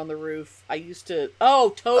reindeer on the roof. I used to. Oh,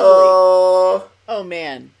 totally. Oh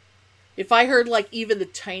man, if I heard like even the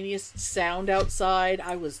tiniest sound outside,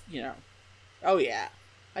 I was, oh yeah.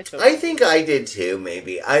 I think I did too,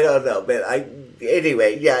 maybe. I don't know, but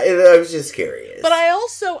anyway, yeah, I was just curious. But I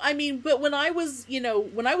also, but when I was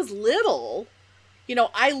little,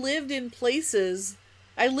 I lived in places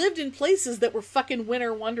that were fucking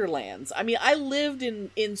winter wonderlands. I mean, I lived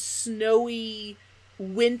in snowy,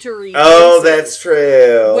 wintry places. That's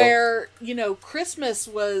true. Where, Christmas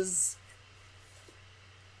was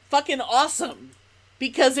fucking awesome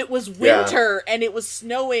because it was winter and it was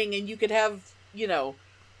snowing and you could have,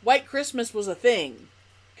 White Christmas was a thing,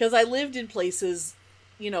 because I lived in places,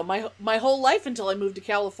 my whole life until I moved to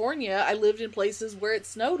California, I lived in places where it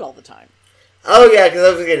snowed all the time. Oh yeah, because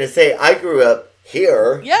I was going to say, I grew up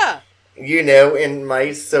here. Yeah. In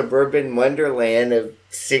my suburban wonderland of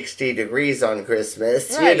 60 degrees on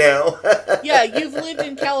Christmas, right. Yeah, you've lived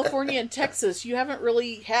in California and Texas. You haven't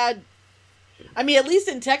really had, at least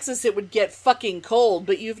in Texas it would get fucking cold,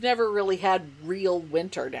 but you've never really had real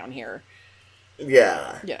winter down here.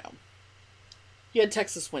 Yeah. You had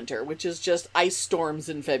Texas winter, which is just ice storms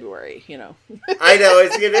in February, I know.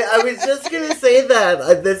 I was just gonna say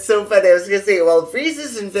that. That's so funny. I was gonna say, well, it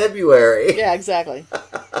freezes in February. Yeah, exactly.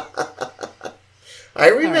 I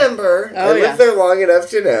remember. Right. I lived there long enough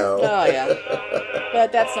to know. Oh yeah.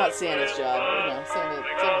 But that's not Santa's job. Santa's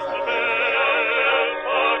not really.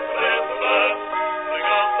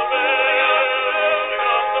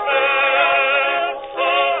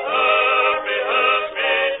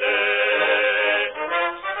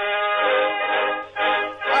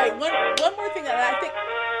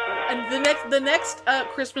 The next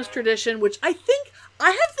Christmas tradition, which I think I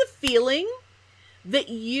have the feeling that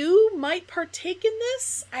you might partake in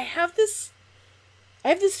this. I have this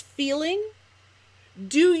feeling.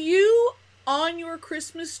 Do you, on your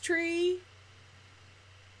Christmas tree,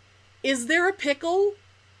 is there a pickle?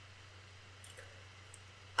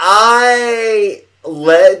 Let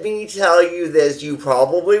me tell you this. You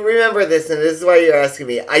probably remember this, and this is why you're asking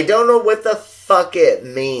me. I don't know what the fuck it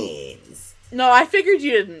means. No, I figured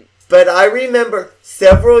you didn't. But I remember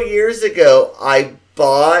several years ago, I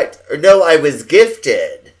was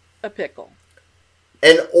gifted a pickle.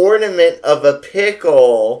 An ornament of a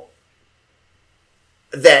pickle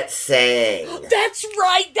that sang. That's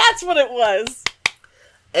right! That's what it was!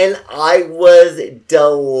 And I was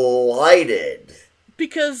delighted.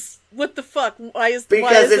 Because, what the fuck?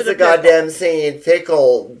 Because it's a goddamn singing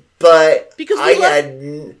pickle, but I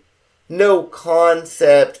had no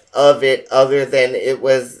concept of it other than it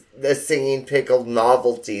was the singing pickle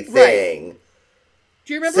novelty thing. Right.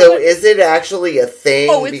 Do you remember? So is it actually a thing?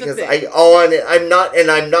 Oh, it's a thing.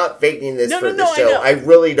 I'm not faking this for the show. I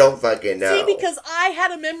really don't fucking know. See, because I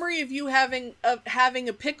had a memory of you having a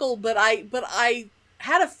pickle, but I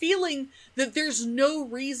had a feeling that there's no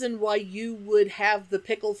reason why you would have the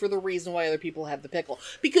pickle for the reason why other people have the pickle.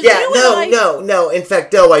 Because no. In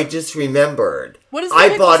fact, no, I just remembered. What does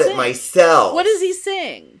I bought it myself. What does he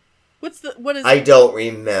sing? I don't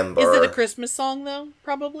remember. Is it a Christmas song, though?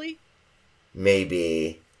 Probably?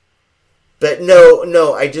 Maybe. But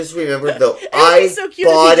no, I just remembered, though. I so cute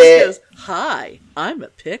bought if he it. just goes, "Hi, I'm a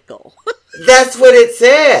pickle." That's what it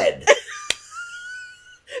said.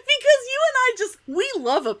 Because you and I we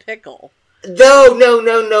love a pickle.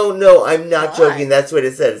 No, I'm not joking. That's what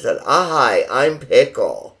it said. It said, hi, I'm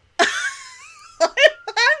Pickle. I'm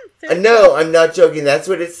Pickle. No, I'm not joking. That's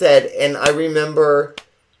what it said. And I remember,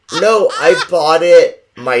 I bought it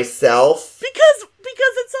myself. Because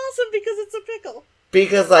it's awesome, because it's a pickle.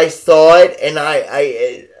 Because I saw it, and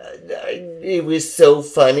it was so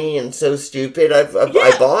funny and so stupid. I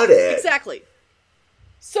bought it. Exactly.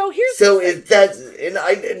 So here's and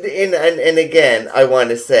again, I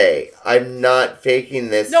want to say I'm not faking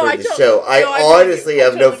this for the show. I honestly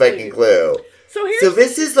have no fucking clue. So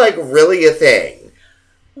this is like really a thing.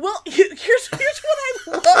 Well, here's what I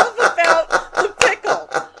love about the pickle.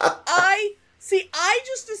 I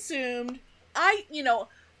just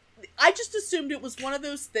assumed it was one of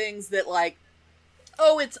those things that, like,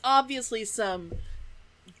 oh, it's obviously some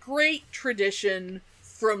great tradition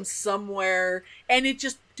from somewhere, and it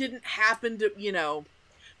just didn't happen to,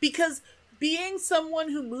 because being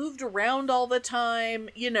someone who moved around all the time,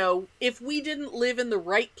 if we didn't live in the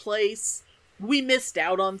right place, we missed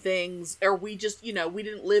out on things, or we just, we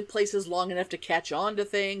didn't live places long enough to catch on to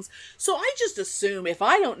things. So I just assume if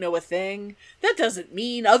I don't know a thing, that doesn't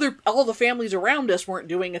mean all the families around us weren't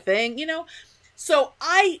doing a thing, So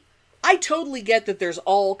I totally get that there's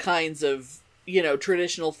all kinds of,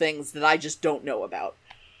 traditional things that I just don't know about.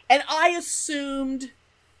 And I assumed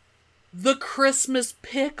the Christmas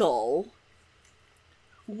pickle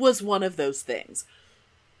was one of those things.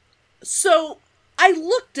 So I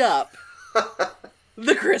looked up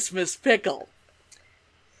the Christmas pickle,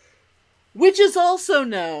 which is also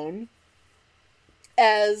known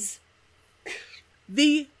as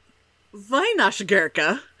the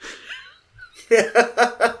Weihnachtsgurke.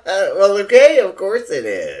 Well, okay, of course it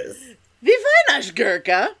is. The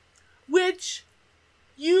Weihnachtsgurke, which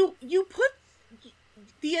you put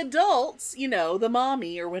the adults, the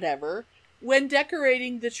mommy or whatever, when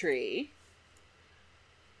decorating the tree,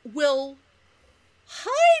 will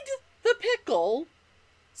hide the pickle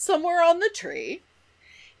somewhere on the tree,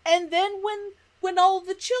 and then when all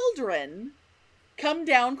the children come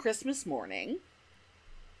down Christmas morning,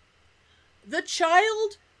 the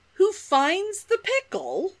child who finds the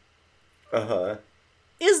pickle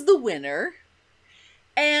is the winner,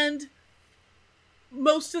 and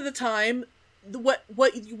most of the time,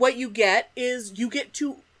 what you get is you get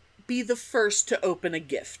to be the first to open a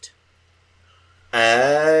gift.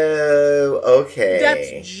 Oh, okay.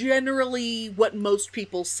 That's generally what most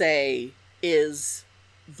people say is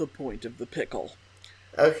the point of the pickle.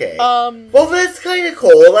 Okay. Well, that's kind of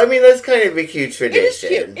cool. I mean, that's kind of a cute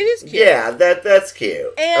tradition. It is cute. Yeah, that's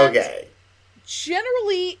cute. And okay.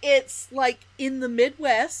 Generally, it's like in the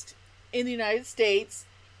Midwest, in the United States,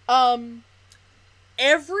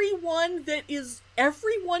 everyone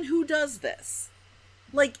who does this,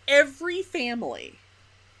 like every family,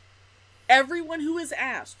 everyone who is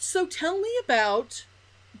asked, so tell me about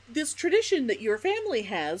this tradition that your family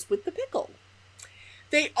has with the pickle.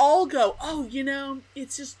 They all go, oh,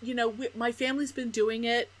 it's just, my family's been doing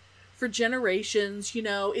it for generations,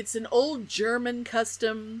 it's an old German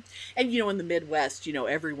custom. And, in the Midwest,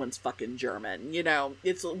 everyone's fucking German,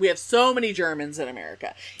 we have so many Germans in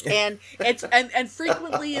America. And and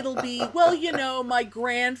frequently it'll be, well, my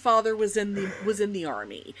grandfather was in the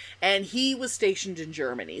army and he was stationed in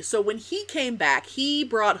Germany. So when he came back, he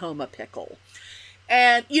brought home a pickle.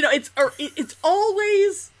 And, it's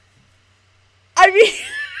always, I mean,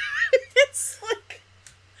 it's like,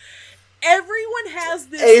 everyone has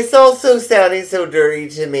this. It's also sounding so dirty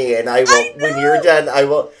to me, and I will, when you're done, I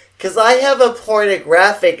will, because I have a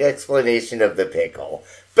pornographic explanation of the pickle,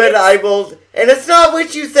 but I will, and it's not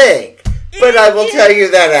what you think, but I will tell you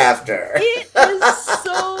that after. It is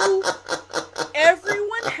so,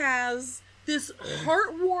 everyone has this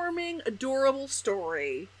heartwarming, adorable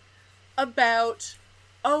story about,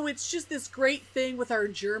 oh, it's just this great thing with our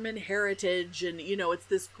German heritage, and, it's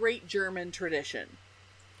this great German tradition.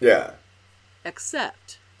 Yeah.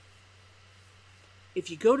 Except,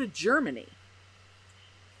 if you go to Germany,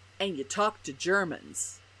 and you talk to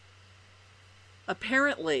Germans,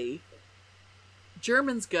 apparently,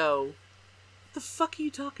 Germans go, what the fuck are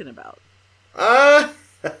you talking about?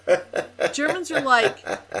 Germans are like,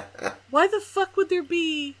 why the fuck would there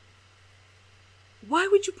be... Why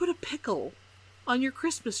would you put a pickle on your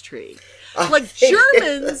Christmas tree? Like,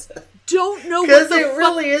 Germans don't know what the fuck... Because it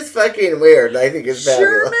really is fucking weird. I think it's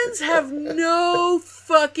fabulous. Germans have no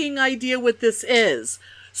fucking idea what this is.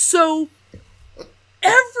 So,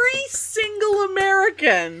 every single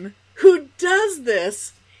American who does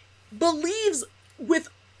this believes with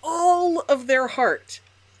all of their heart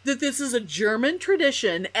that this is a German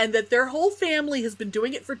tradition and that their whole family has been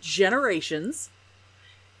doing it for generations.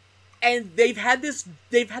 And they've had this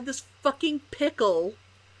fucking pickle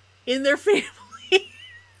in their family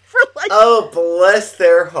for like... Oh, bless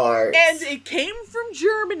their hearts. And it came from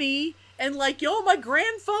Germany, and like, yo, my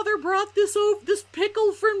grandfather brought this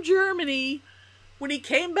pickle from Germany when he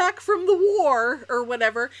came back from the war, or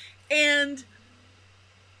whatever, and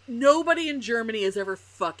nobody in Germany has ever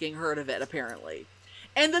fucking heard of it, apparently.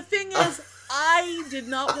 And the thing is, I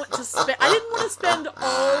didn't want to spend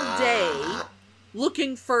all day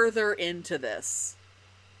looking further into this.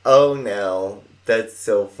 Oh no, that's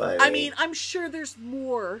so funny. I mean, I'm sure there's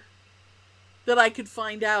more that I could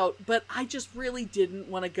find out, but I just really didn't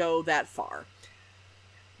want to go that far.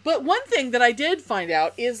 But one thing that I did find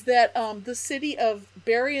out is that the city of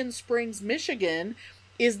Berrien Springs, Michigan,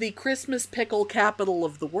 is the Christmas pickle capital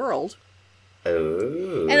of the world.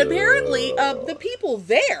 Oh. And apparently, the people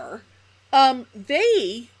there,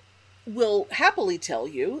 they will happily tell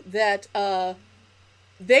you that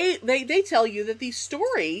they tell you that the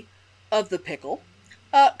story of the pickle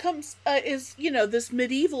is, you know, this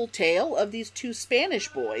medieval tale of these two Spanish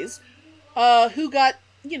boys who got,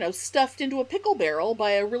 you know, stuffed into a pickle barrel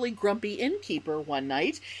by a really grumpy innkeeper one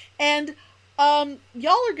night. And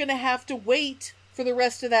y'all are going to have to wait for the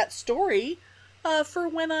rest of that story for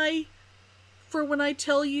when I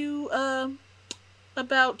tell you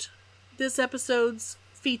about this episode's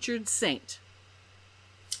featured saint.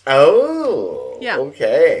 Oh, yeah.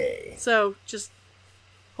 Okay. So just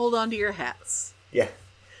hold on to your hats. Yeah.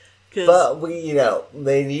 But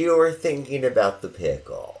when you were thinking about the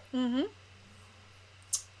pickle, mm-hmm.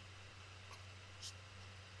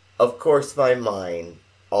 Of course my mind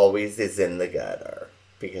always is in the gutter,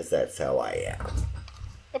 because that's how I am.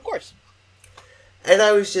 Of course. And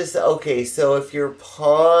I was just, okay, so if you're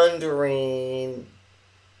pondering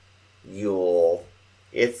Yule,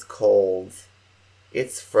 it's cold,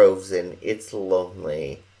 it's frozen, it's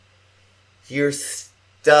lonely, you're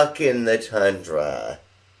stuck in the tundra.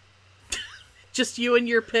 Just you and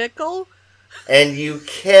your pickle? And you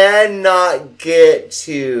cannot get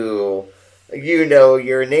to,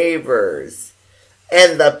 your neighbors.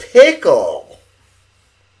 And the pickle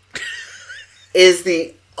is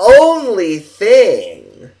the only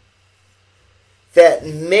thing that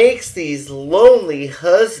makes these lonely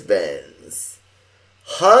husbands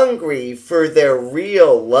hungry for their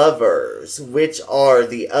real lovers, which are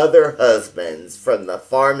the other husbands from the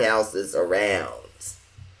farmhouses around.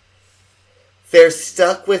 They're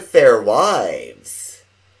stuck with their wives,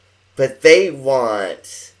 but they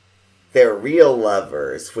want their real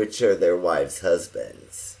lovers, which are their wives'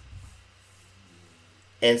 husbands.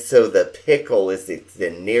 And so the pickle is the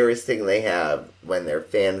nearest thing they have when they're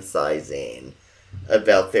fantasizing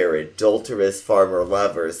about their adulterous farmer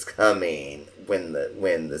lovers coming when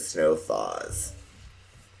the snow thaws.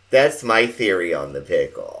 That's my theory on the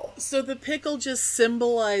pickle. So the pickle just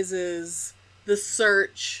symbolizes the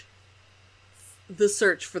search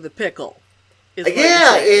for the pickle.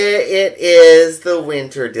 Yeah, it is the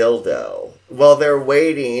winter dildo. While they're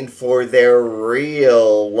waiting for their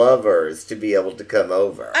real lovers to be able to come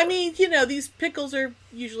over. I mean, these pickles are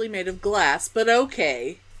usually made of glass, but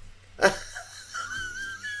okay.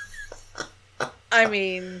 I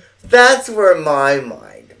mean... That's where my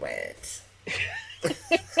mind went.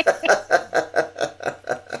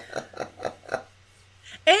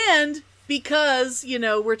 And because,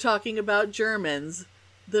 we're talking about Germans,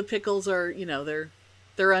 the pickles are,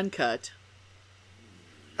 they're uncut.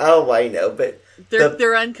 Oh, I know, but...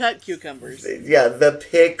 They're uncut cucumbers. Yeah, the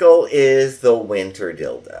pickle is the winter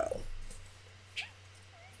dildo.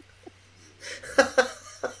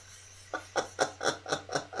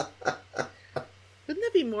 Wouldn't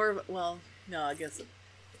that be more of a... Well, no, I guess...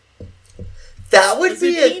 That would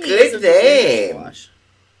be a good name.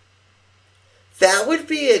 That would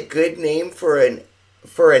be a good name for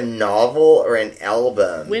a novel or an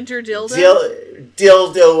album. Winter dildo?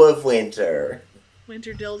 Dildo of winter.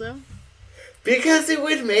 Winter dildo? Because it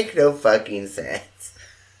would make no fucking sense.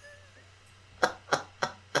 I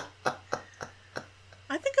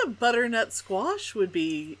think a butternut squash would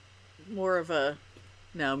be more of a...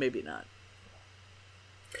 No, maybe not.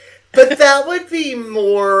 But that would be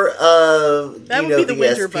more of, That you would know, be the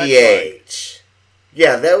winter bug SPH.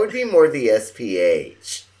 Yeah, that would be more the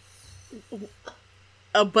SPH.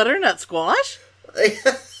 A butternut squash?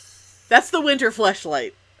 That's the winter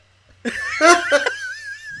fleshlight.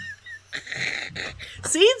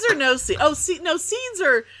 Seeds or no seeds? Oh, no, seeds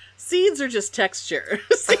are just texture.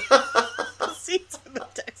 Seeds are the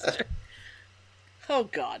texture. Oh,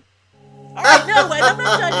 God. All right, no, wait, I'm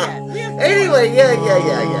not done yet. We have more. Anyway, yeah. We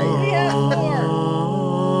have more.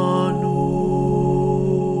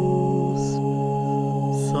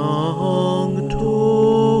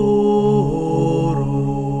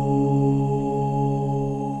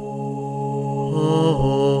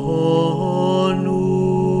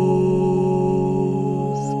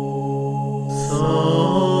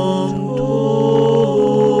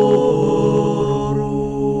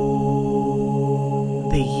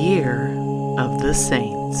 The Year of the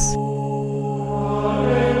Saints.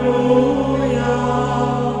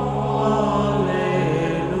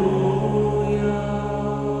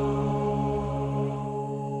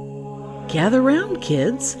 Gather round,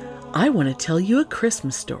 kids. I want to tell you a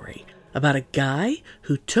Christmas story about a guy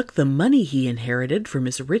who took the money he inherited from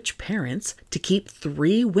his rich parents to keep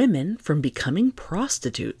 3 women from becoming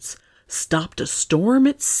prostitutes, stopped a storm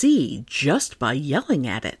at sea just by yelling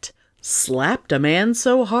at it, slapped a man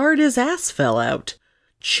so hard his ass fell out,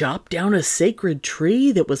 chopped down a sacred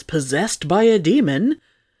tree that was possessed by a demon,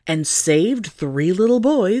 and saved 3 little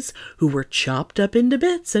boys who were chopped up into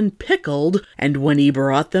bits and pickled, and when he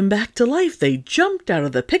brought them back to life, they jumped out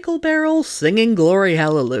of the pickle barrel singing Glory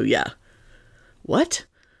Hallelujah. What?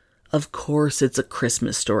 Of course it's a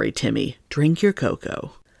Christmas story, Timmy. Drink your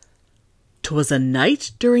cocoa. 'Twas a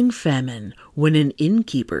night during famine, when an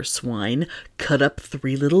innkeeper swine cut up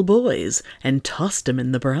 3 little boys and tossed 'em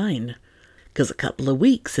in the brine. 'Cause a couple of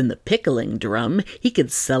weeks in the pickling drum, he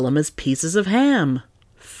could sell 'em as pieces of ham.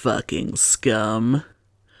 Fucking scum.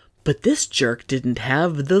 But this jerk didn't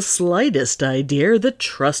have the slightest idea that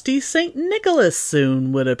trusty St. Nicholas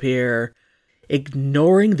soon would appear.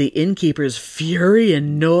 Ignoring the innkeeper's fury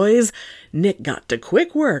and noise, Nick got to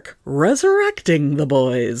quick work resurrecting the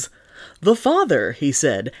boys. The Father, he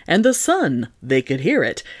said, and the Son, they could hear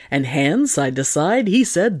it, and hands side to side, he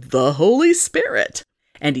said, the Holy Spirit.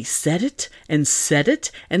 And he said it, and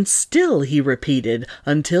still he repeated,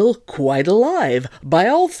 until, quite alive, by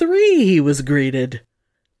all 3 he was greeted.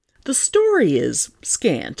 The story is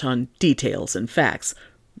scant on details and facts.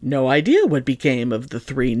 No idea what became of the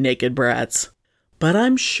 3 naked brats. But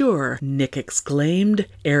I'm sure, Nick exclaimed,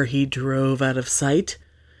 ere he drove out of sight,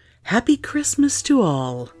 Happy Christmas to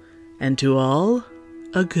all, and to all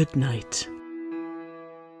a good night.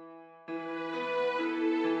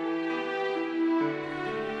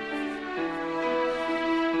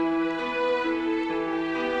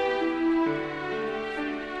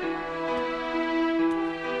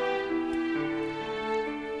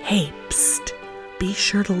 Hey, psst! Be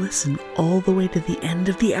sure to listen all the way to the end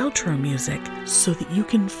of the outro music so that you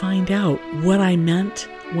can find out what I meant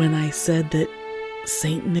when I said that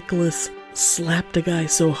St. Nicholas slapped a guy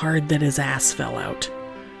so hard that his ass fell out.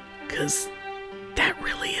 'Cause that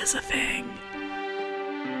really is a thing.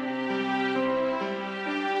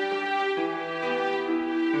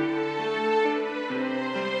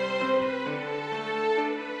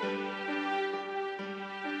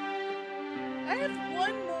 I have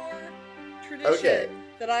one more tradition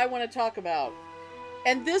that I want to talk about.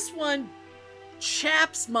 And this one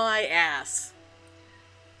chaps my ass.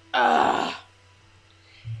 Ugh.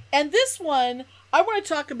 And this one, I want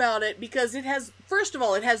to talk about it because it has, first of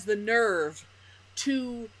all, it has the nerve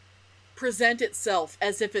to present itself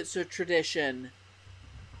as if it's a tradition,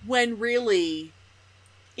 when really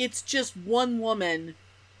it's just one woman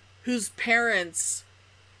whose parents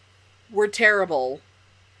were terrible,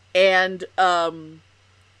 and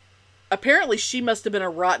apparently she must have been a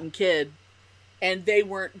rotten kid, and they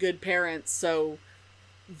weren't good parents, so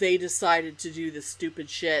they decided to do this stupid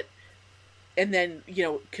shit. And then,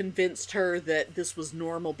 convinced her that this was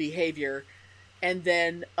normal behavior. And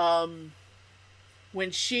then,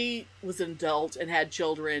 when she was an adult and had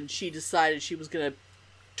children, she decided she was going to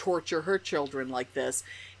torture her children like this.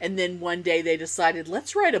 And then one day they decided,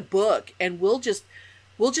 let's write a book and we'll just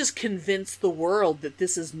convince the world that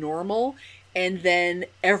this is normal, and then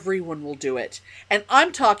everyone will do it. And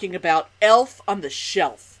I'm talking about Elf on the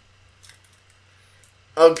Shelf.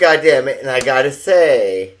 Oh, goddamn it. And I gotta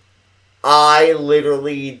say, I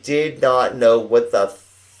literally did not know what the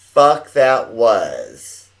fuck that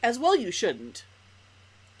was. As well you shouldn't.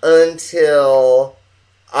 Until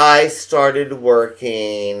I started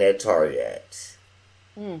working at Target.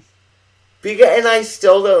 And I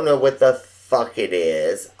still don't know what the fuck it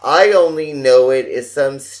is. I only know it is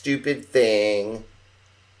some stupid thing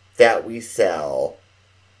that we sell.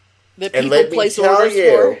 That people place orders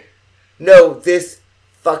for? No, this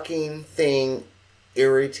fucking thing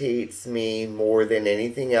irritates me more than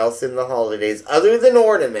anything else in the holidays, other than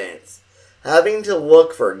ornaments. Having to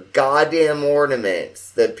look for goddamn ornaments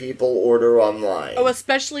that people order online. Oh,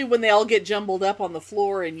 especially when they all get jumbled up on the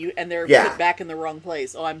floor and they're put back in the wrong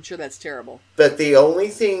place. Oh, I'm sure that's terrible. But the only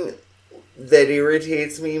thing that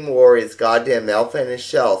irritates me more is goddamn Elf on a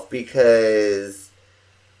Shelf, because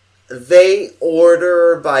they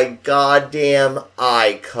order by goddamn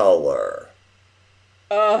eye color.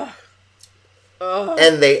 Ugh.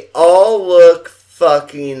 And they all look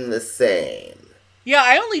fucking the same. Yeah,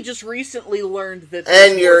 I only just recently learned that.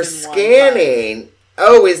 And you're scanning.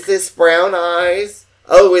 Oh, is this brown eyes?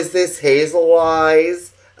 Oh, is this hazel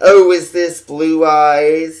eyes? Oh, is this blue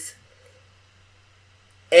eyes?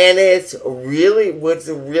 And it's really, what's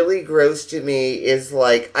really gross to me is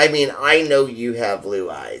like, I mean, I know you have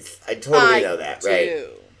blue eyes. I totally know that, right?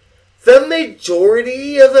 The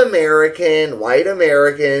majority of white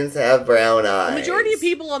Americans have brown eyes. The majority of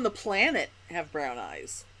people on the planet have brown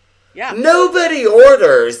eyes. Yeah. Nobody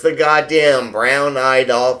orders the goddamn brown-eyed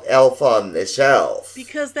elf on the shelf.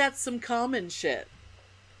 Because that's some common shit.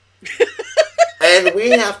 And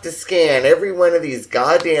we have to scan every one of these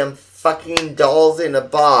goddamn fucking dolls in a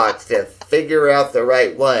box to figure out the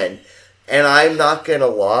right one. And I'm not gonna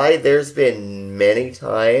lie, there's been many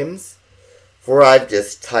times where I've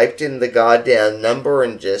just typed in the goddamn number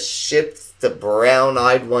and just shipped the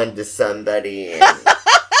brown-eyed one to somebody. And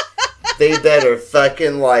they better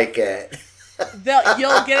fucking like it.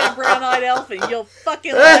 You'll get a brown-eyed elf and you'll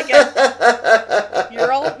fucking like it.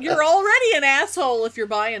 You're already an asshole if you're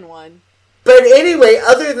buying one. But anyway,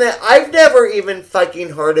 other than that, I've never even fucking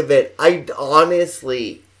heard of it. I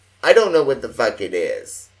don't know what the fuck it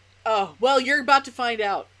is. Oh, well, you're about to find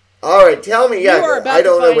out. Alright, tell me. Yeah, I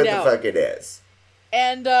don't know what the fuck it is.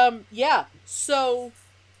 And, yeah, so...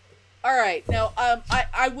 Alright, now,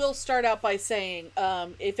 I will start out by saying,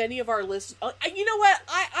 if any of our listeners... you know what?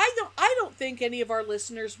 I don't think any of our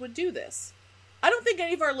listeners would do this. I don't think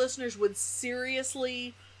any of our listeners would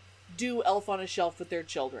seriously do Elf on a Shelf with their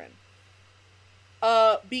children.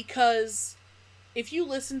 Because if you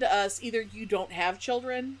listen to us, either you don't have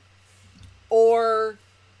children, or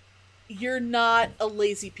you're not a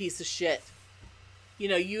lazy piece of shit. You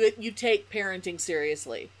know, you take parenting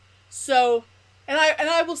seriously. So, and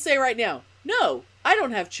I will say right now, no, I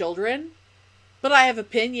don't have children, but I have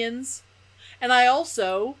opinions. And I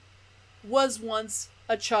also was once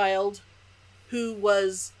a child who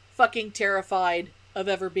was fucking terrified of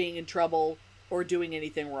ever being in trouble or doing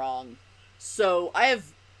anything wrong. So I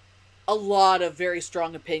have a lot of very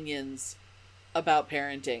strong opinions about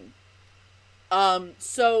parenting.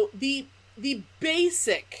 So the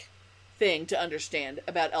basic thing to understand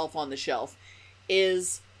about Elf on the Shelf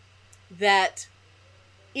is that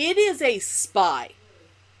it is a spy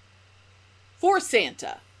for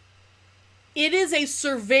Santa. It is a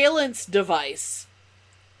surveillance device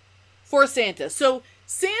for Santa. So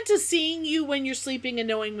Santa seeing you when you're sleeping and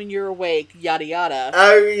knowing when you're awake, yada yada.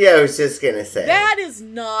 Oh yeah, I was just gonna say. That is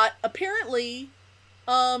not, apparently,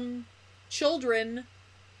 children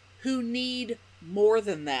who need more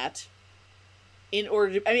than that in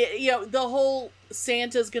order to, I mean, you know, the whole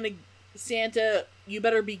Santa, you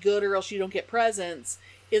better be good or else you don't get presents,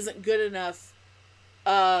 isn't good enough.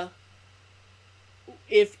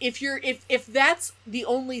 If that's the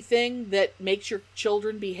only thing that makes your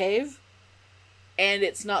children behave, and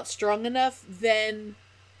it's not strong enough, then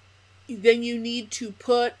you need to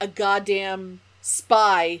put a goddamn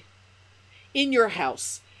spy in your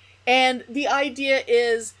house. And the idea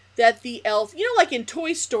is that the elf, you know, like in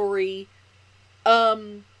Toy Story,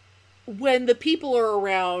 when the people are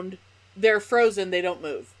around, they're frozen, they don't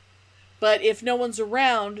move. But if no one's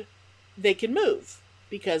around, they can move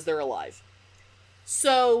because they're alive.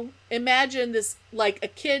 So imagine this, like a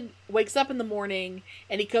kid wakes up in the morning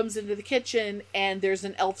and he comes into the kitchen and there's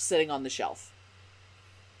an elf sitting on the shelf.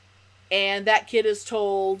 And that kid is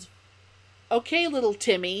told, okay, little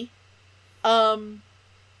Timmy, that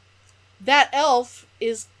elf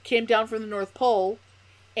came down from the North Pole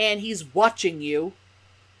and he's watching you.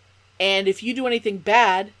 And if you do anything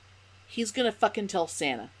bad, he's gonna fucking tell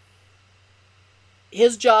Santa.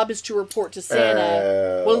 His job is to report to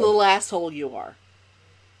Santa what a little asshole you are.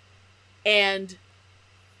 And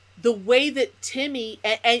the way that Timmy,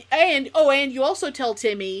 and you also tell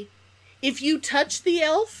Timmy, if you touch the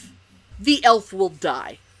elf will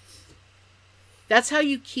die. That's how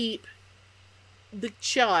you keep the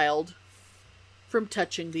child from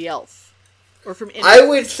touching the elf. Or from I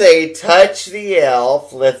would say touch the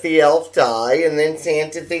elf, let the elf die, and then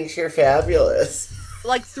Santa thinks you're fabulous.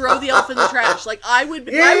 Like, throw the elf in the trash. Like, I would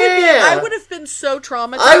have been so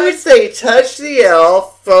traumatized. I would say touch the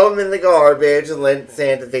elf, throw him in the garbage, and let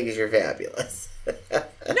Santa think you're fabulous.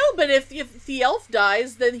 No, but if the elf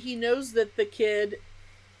dies, then he knows that the kid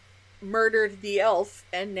murdered the elf,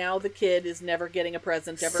 and now the kid is never getting a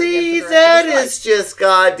present ever again. See, for the rest that of his is just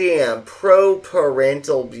goddamn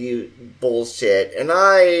pro-parental bullshit, and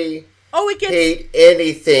I hate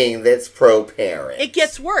anything that's pro-parent. It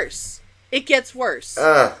gets worse. It gets worse.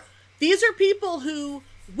 These are people who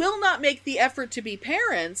will not make the effort to be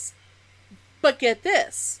parents, but get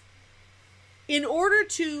this. In order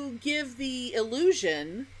to give the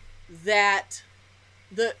illusion that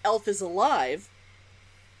the elf is alive,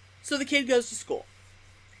 so the kid goes to school.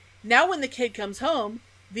 Now when the kid comes home,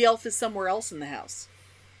 the elf is somewhere else in the house.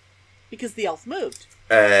 Because the elf moved.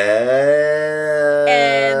 And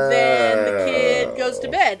then the kid goes to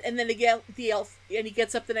bed, and then the elf, and he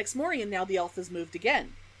gets up the next morning, and now the elf has moved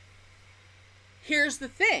again. Here's the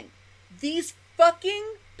thing. These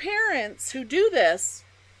fucking parents who do this,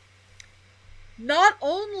 not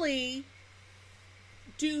only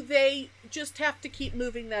do they just have to keep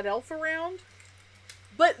moving that elf around,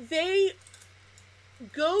 but they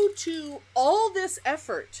go to all this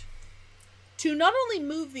effort to not only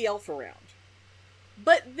move the elf around,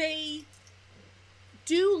 but they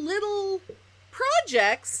do little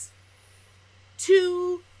projects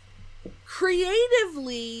to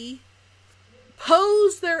creatively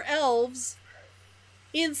pose their elves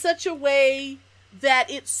in such a way that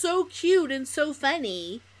it's so cute and so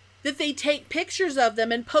funny that they take pictures of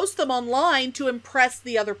them and post them online to impress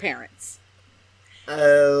the other parents.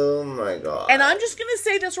 Oh my god. And I'm just going to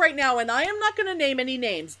say this right now, and I am not going to name any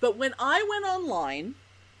names, but when I went online,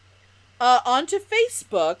 onto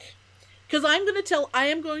Facebook, because I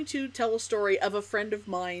am going to tell a story of a friend of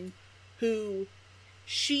mine who,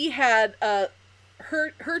 she had,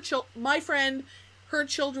 her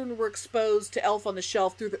children were exposed to Elf on the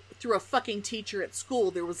Shelf through a fucking teacher at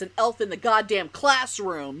school. There was an elf in the goddamn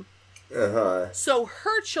classroom. Uh-huh. So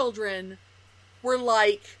her children were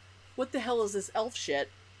like, what the hell is this elf shit?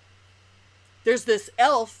 There's this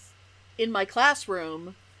elf in my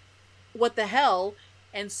classroom. What the hell?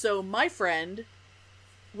 And so my friend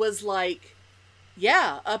was like,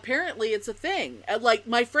 yeah, apparently it's a thing. Like,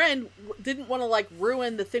 my friend didn't want to, like,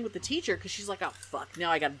 ruin the thing with the teacher, because she's like, oh, fuck,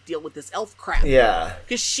 now I gotta deal with this elf crap. Yeah.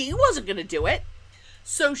 Because she wasn't gonna do it.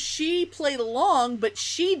 So she played along, but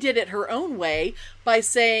she did it her own way by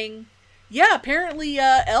saying, yeah, apparently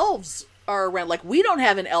elves are around. Like, we don't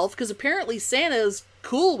have an elf, because apparently Santa's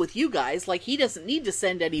cool with you guys. Like, he doesn't need to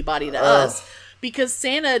send anybody to us, because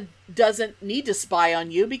Santa doesn't need to spy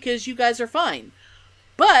on you, because you guys are fine.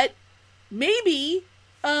 But maybe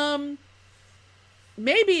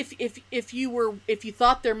if you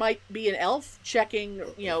thought there might be an elf checking,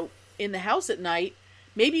 in the house at night,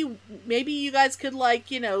 maybe you guys could, like,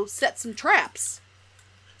 set some traps.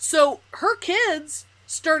 So her kids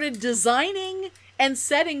started designing and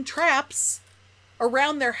setting traps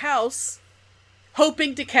around their house,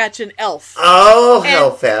 hoping to catch an elf. Oh,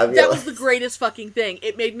 how fabulous. That was the greatest fucking thing.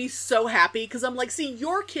 It made me so happy, because I'm like, see,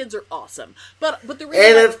 your kids are awesome. But the reason...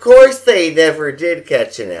 And of course they never did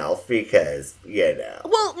catch an elf, because,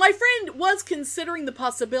 Well, my friend was considering the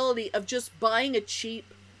possibility of just buying a cheap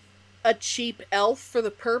elf for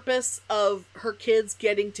the purpose of her kids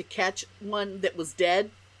getting to catch one that was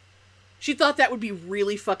dead. She thought that would be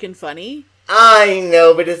really fucking funny. I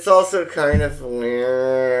know, but it's also kind of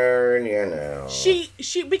weird, She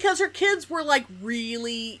because her kids were, like,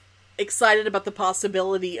 really excited about the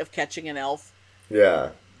possibility of catching an elf. Yeah.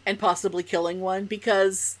 And possibly killing one,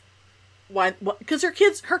 because her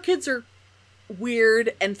kids are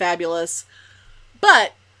weird and fabulous.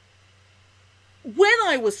 But when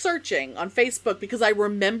I was searching on Facebook, because I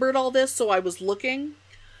remembered all this, so I was looking,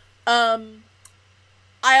 I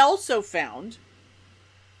also found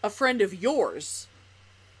a friend of yours,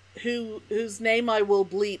 whose name I will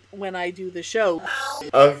bleep when I do the show.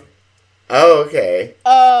 Oh, okay.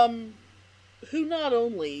 Who not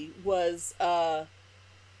only was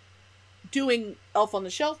doing Elf on the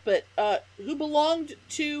Shelf, but who belonged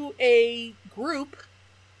to a group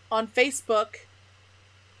on Facebook,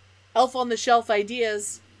 Elf on the Shelf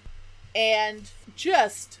Ideas, and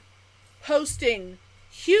just posting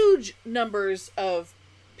huge numbers of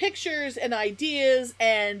pictures and ideas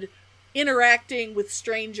and interacting with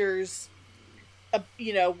strangers,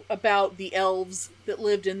 about the elves that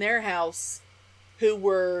lived in their house, who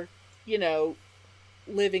were,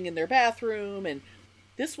 living in their bathroom. And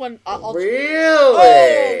This one, I'll Really?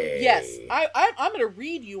 Oh, yes. I'm going to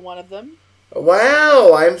read you one of them.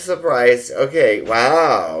 Wow, I'm surprised. Okay,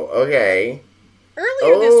 wow, okay.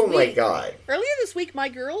 Earlier this week, my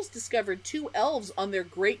girls discovered 2 elves on their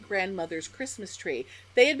great-grandmother's Christmas tree.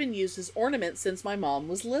 They had been used as ornaments since my mom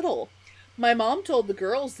was little. My mom told the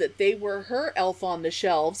girls that they were her elf on the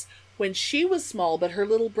shelves when she was small, but her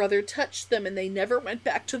little brother touched them and they never went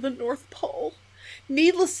back to the North Pole.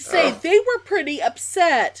 Needless to say, they were pretty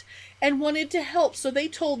upset and wanted to help, so they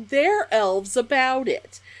told their elves about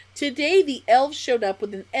it. Today, the elves showed up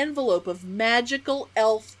with an envelope of magical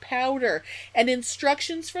elf powder and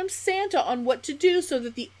instructions from Santa on what to do so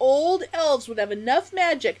that the old elves would have enough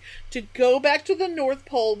magic to go back to the North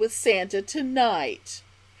Pole with Santa tonight.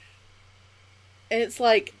 And it's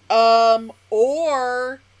like,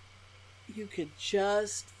 or you could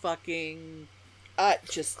just fucking,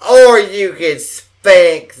 Or you could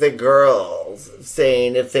spank the girls,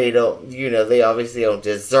 saying if they don't, they obviously don't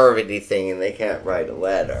deserve anything and they can't write a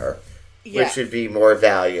letter, which would be more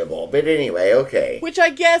valuable. But anyway, okay. Which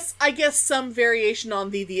I guess some variation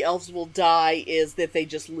on the elves will die is that they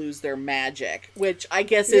just lose their magic, which I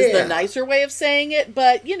guess is the nicer way of saying it.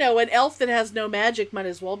 But, an elf that has no magic might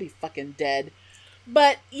as well be fucking dead.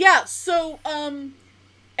 But, yeah, so,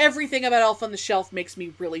 everything about Elf on the Shelf makes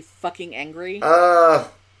me really fucking angry.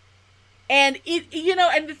 And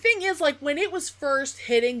and the thing is, like, when it was first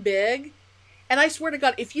hitting big, and I swear to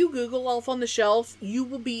God, if you Google Elf on the Shelf, you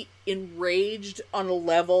will be enraged on a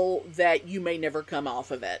level that you may never come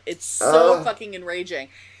off of it. It's so fucking enraging.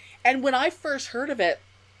 And when I first heard of it,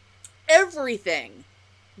 everything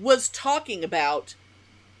was talking about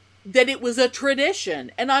that it was a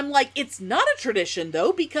tradition. And I'm like, it's not a tradition,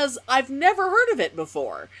 though, because I've never heard of it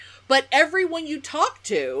before. But everyone you talk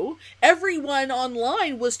to, everyone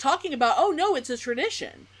online was talking about, oh no, it's a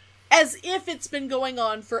tradition. As if it's been going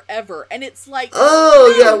on forever. And it's like, we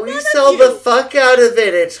sell the fuck out of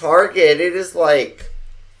it at Target. It is like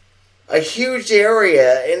a huge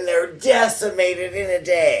area and they're decimated in a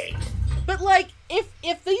day. But like,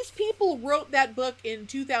 if these people wrote that book in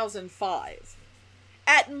 2005,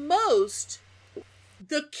 at most,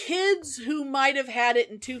 the kids who might have had it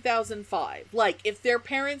in 2005, like, if their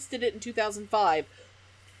parents did it in 2005,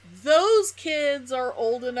 those kids are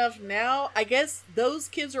old enough now. I guess those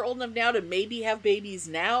kids are old enough now to maybe have babies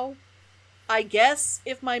now. I guess,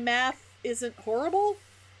 if my math isn't horrible.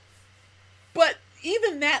 But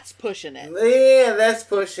even that's pushing it. Yeah, that's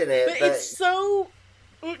pushing it.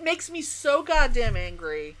 But it makes me so goddamn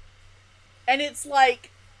angry. And it's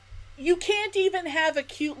like, you can't even have a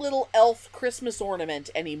cute little elf Christmas ornament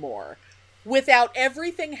anymore without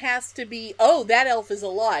everything has to be, oh, that elf is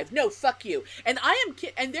alive. No, fuck you. And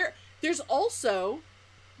there's also,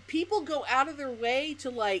 people go out of their way to,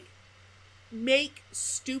 like, make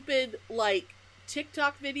stupid, like,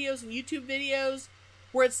 TikTok videos and YouTube videos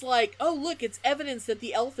where it's like, oh, look, it's evidence that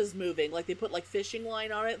the elf is moving. Like, they put, like, fishing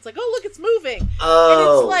line on it. It's like, oh, look, it's moving. And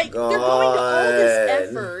it's like, they're going to all this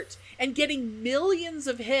effort and getting millions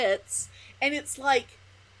of hits, and it's like,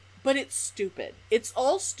 but it's stupid. It's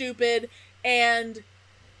all stupid, and,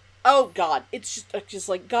 oh God, it's just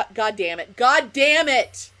like, God damn it. God damn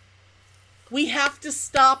it! We have to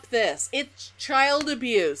stop this. It's child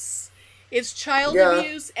abuse. It's child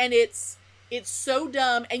abuse, and it's so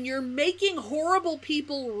dumb, and you're making horrible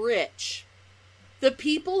people rich. The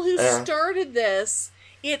people who started this,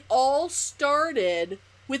 it all started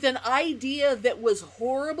with an idea that was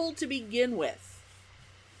horrible to begin with.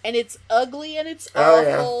 And it's ugly, and it's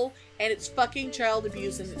awful, and it's fucking child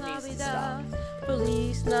abuse, and it needs to stop.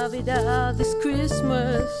 Feliz Navidad this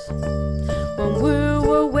Christmas. When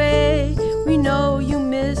we're away, we know you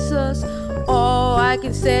miss us. All I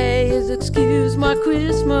can say is excuse my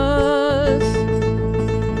Christmas.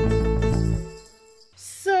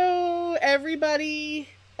 So, everybody,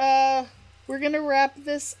 we're gonna wrap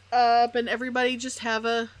this up, and everybody just have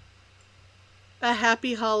a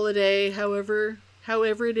happy holiday, however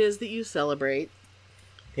it is that you celebrate.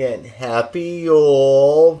 And happy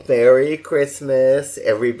Yule, Merry Christmas.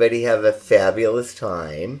 Everybody have a fabulous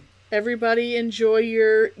time. Everybody enjoy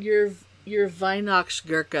your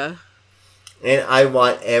Weihnachtsgurke. And I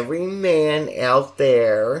want every man out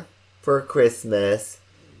there for Christmas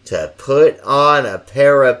to put on a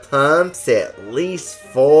pair of pumps at least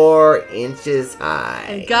 4 inches high.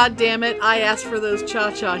 And God damn it, I asked for those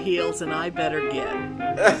cha-cha heels, and I better get.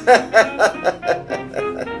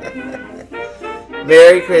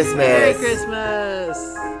 Merry Christmas. Merry Christmas.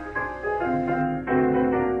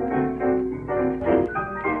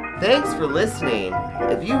 Thanks for listening.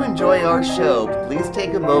 If you enjoy our show, please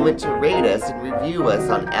take a moment to rate us and review us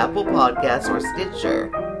on Apple Podcasts or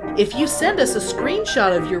Stitcher. If you send us a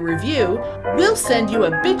screenshot of your review, we'll send you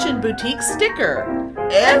a Bitchin' Boutique sticker.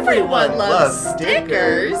 Everyone loves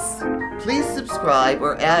stickers! Please subscribe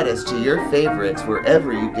or add us to your favorites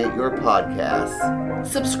wherever you get your podcasts.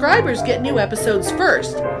 Subscribers get new episodes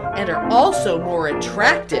first and are also more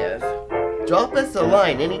attractive. Drop us a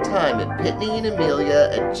line anytime at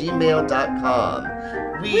pitneyandamelia@gmail.com.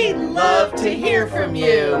 We'd love to hear from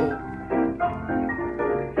you.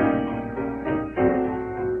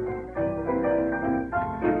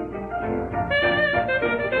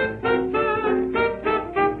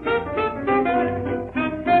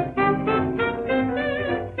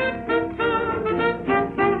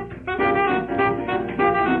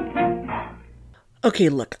 Okay,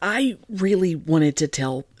 look, I really wanted to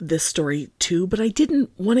tell this story too, but I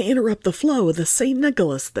didn't want to interrupt the flow of the St.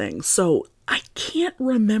 Nicholas thing, so I can't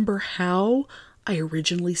remember how I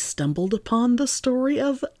originally stumbled upon the story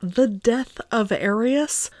of the death of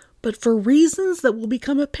Arius, but for reasons that will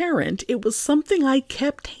become apparent, it was something I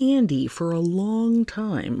kept handy for a long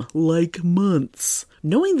time, like months,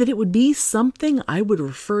 knowing that it would be something I would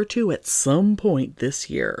refer to at some point this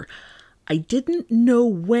year. I didn't know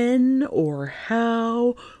when or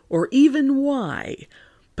how or even why,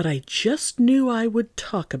 but I just knew I would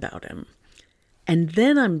talk about him. And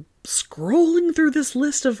then I'm scrolling through this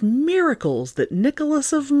list of miracles that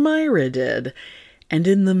Nicholas of Myra did, and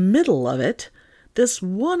in the middle of it, this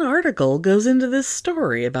one article goes into this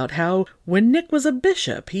story about how when Nick was a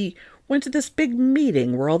bishop, he went to this big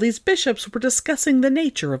meeting where all these bishops were discussing the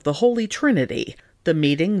nature of the Holy Trinity, the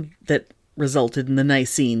meeting that resulted in the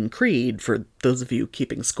Nicene Creed, for those of you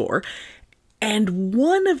keeping score. And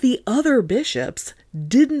one of the other bishops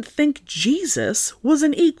didn't think Jesus was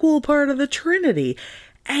an equal part of the Trinity.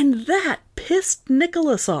 And that pissed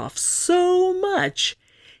Nicholas off so much,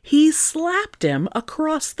 he slapped him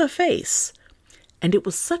across the face. And it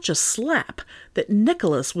was such a slap that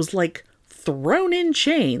Nicholas was like thrown in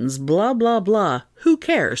chains, blah, blah, blah. Who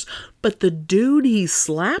cares? But the dude he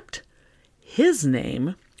slapped, his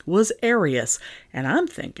name was Arius, and I'm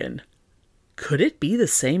thinking, could it be the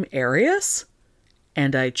same Arius?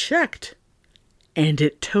 And I checked, and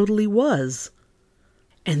it totally was.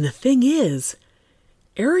 And the thing is,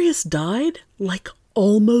 Arius died like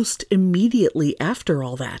almost immediately after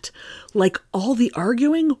all that. Like all the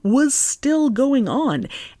arguing was still going on,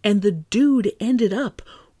 and the dude ended up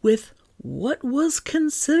with what was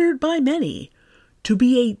considered by many to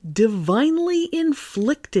be a divinely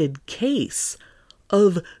inflicted case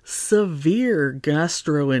of severe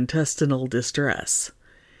gastrointestinal distress.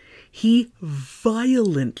 He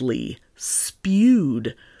violently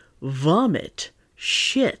spewed vomit,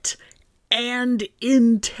 shit, and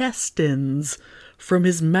intestines from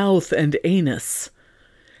his mouth and anus,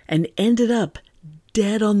 and ended up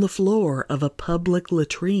dead on the floor of a public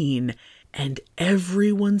latrine, and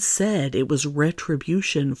everyone said it was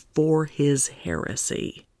retribution for his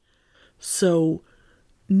heresy. So,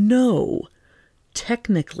 no,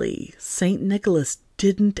 technically, St. Nicholas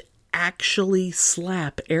didn't actually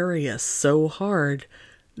slap Arius so hard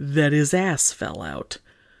that his ass fell out.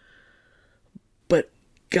 But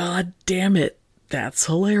god damn it, that's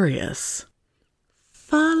hilarious.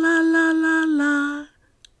 Fa la la la la,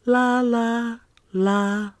 la la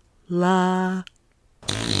la la.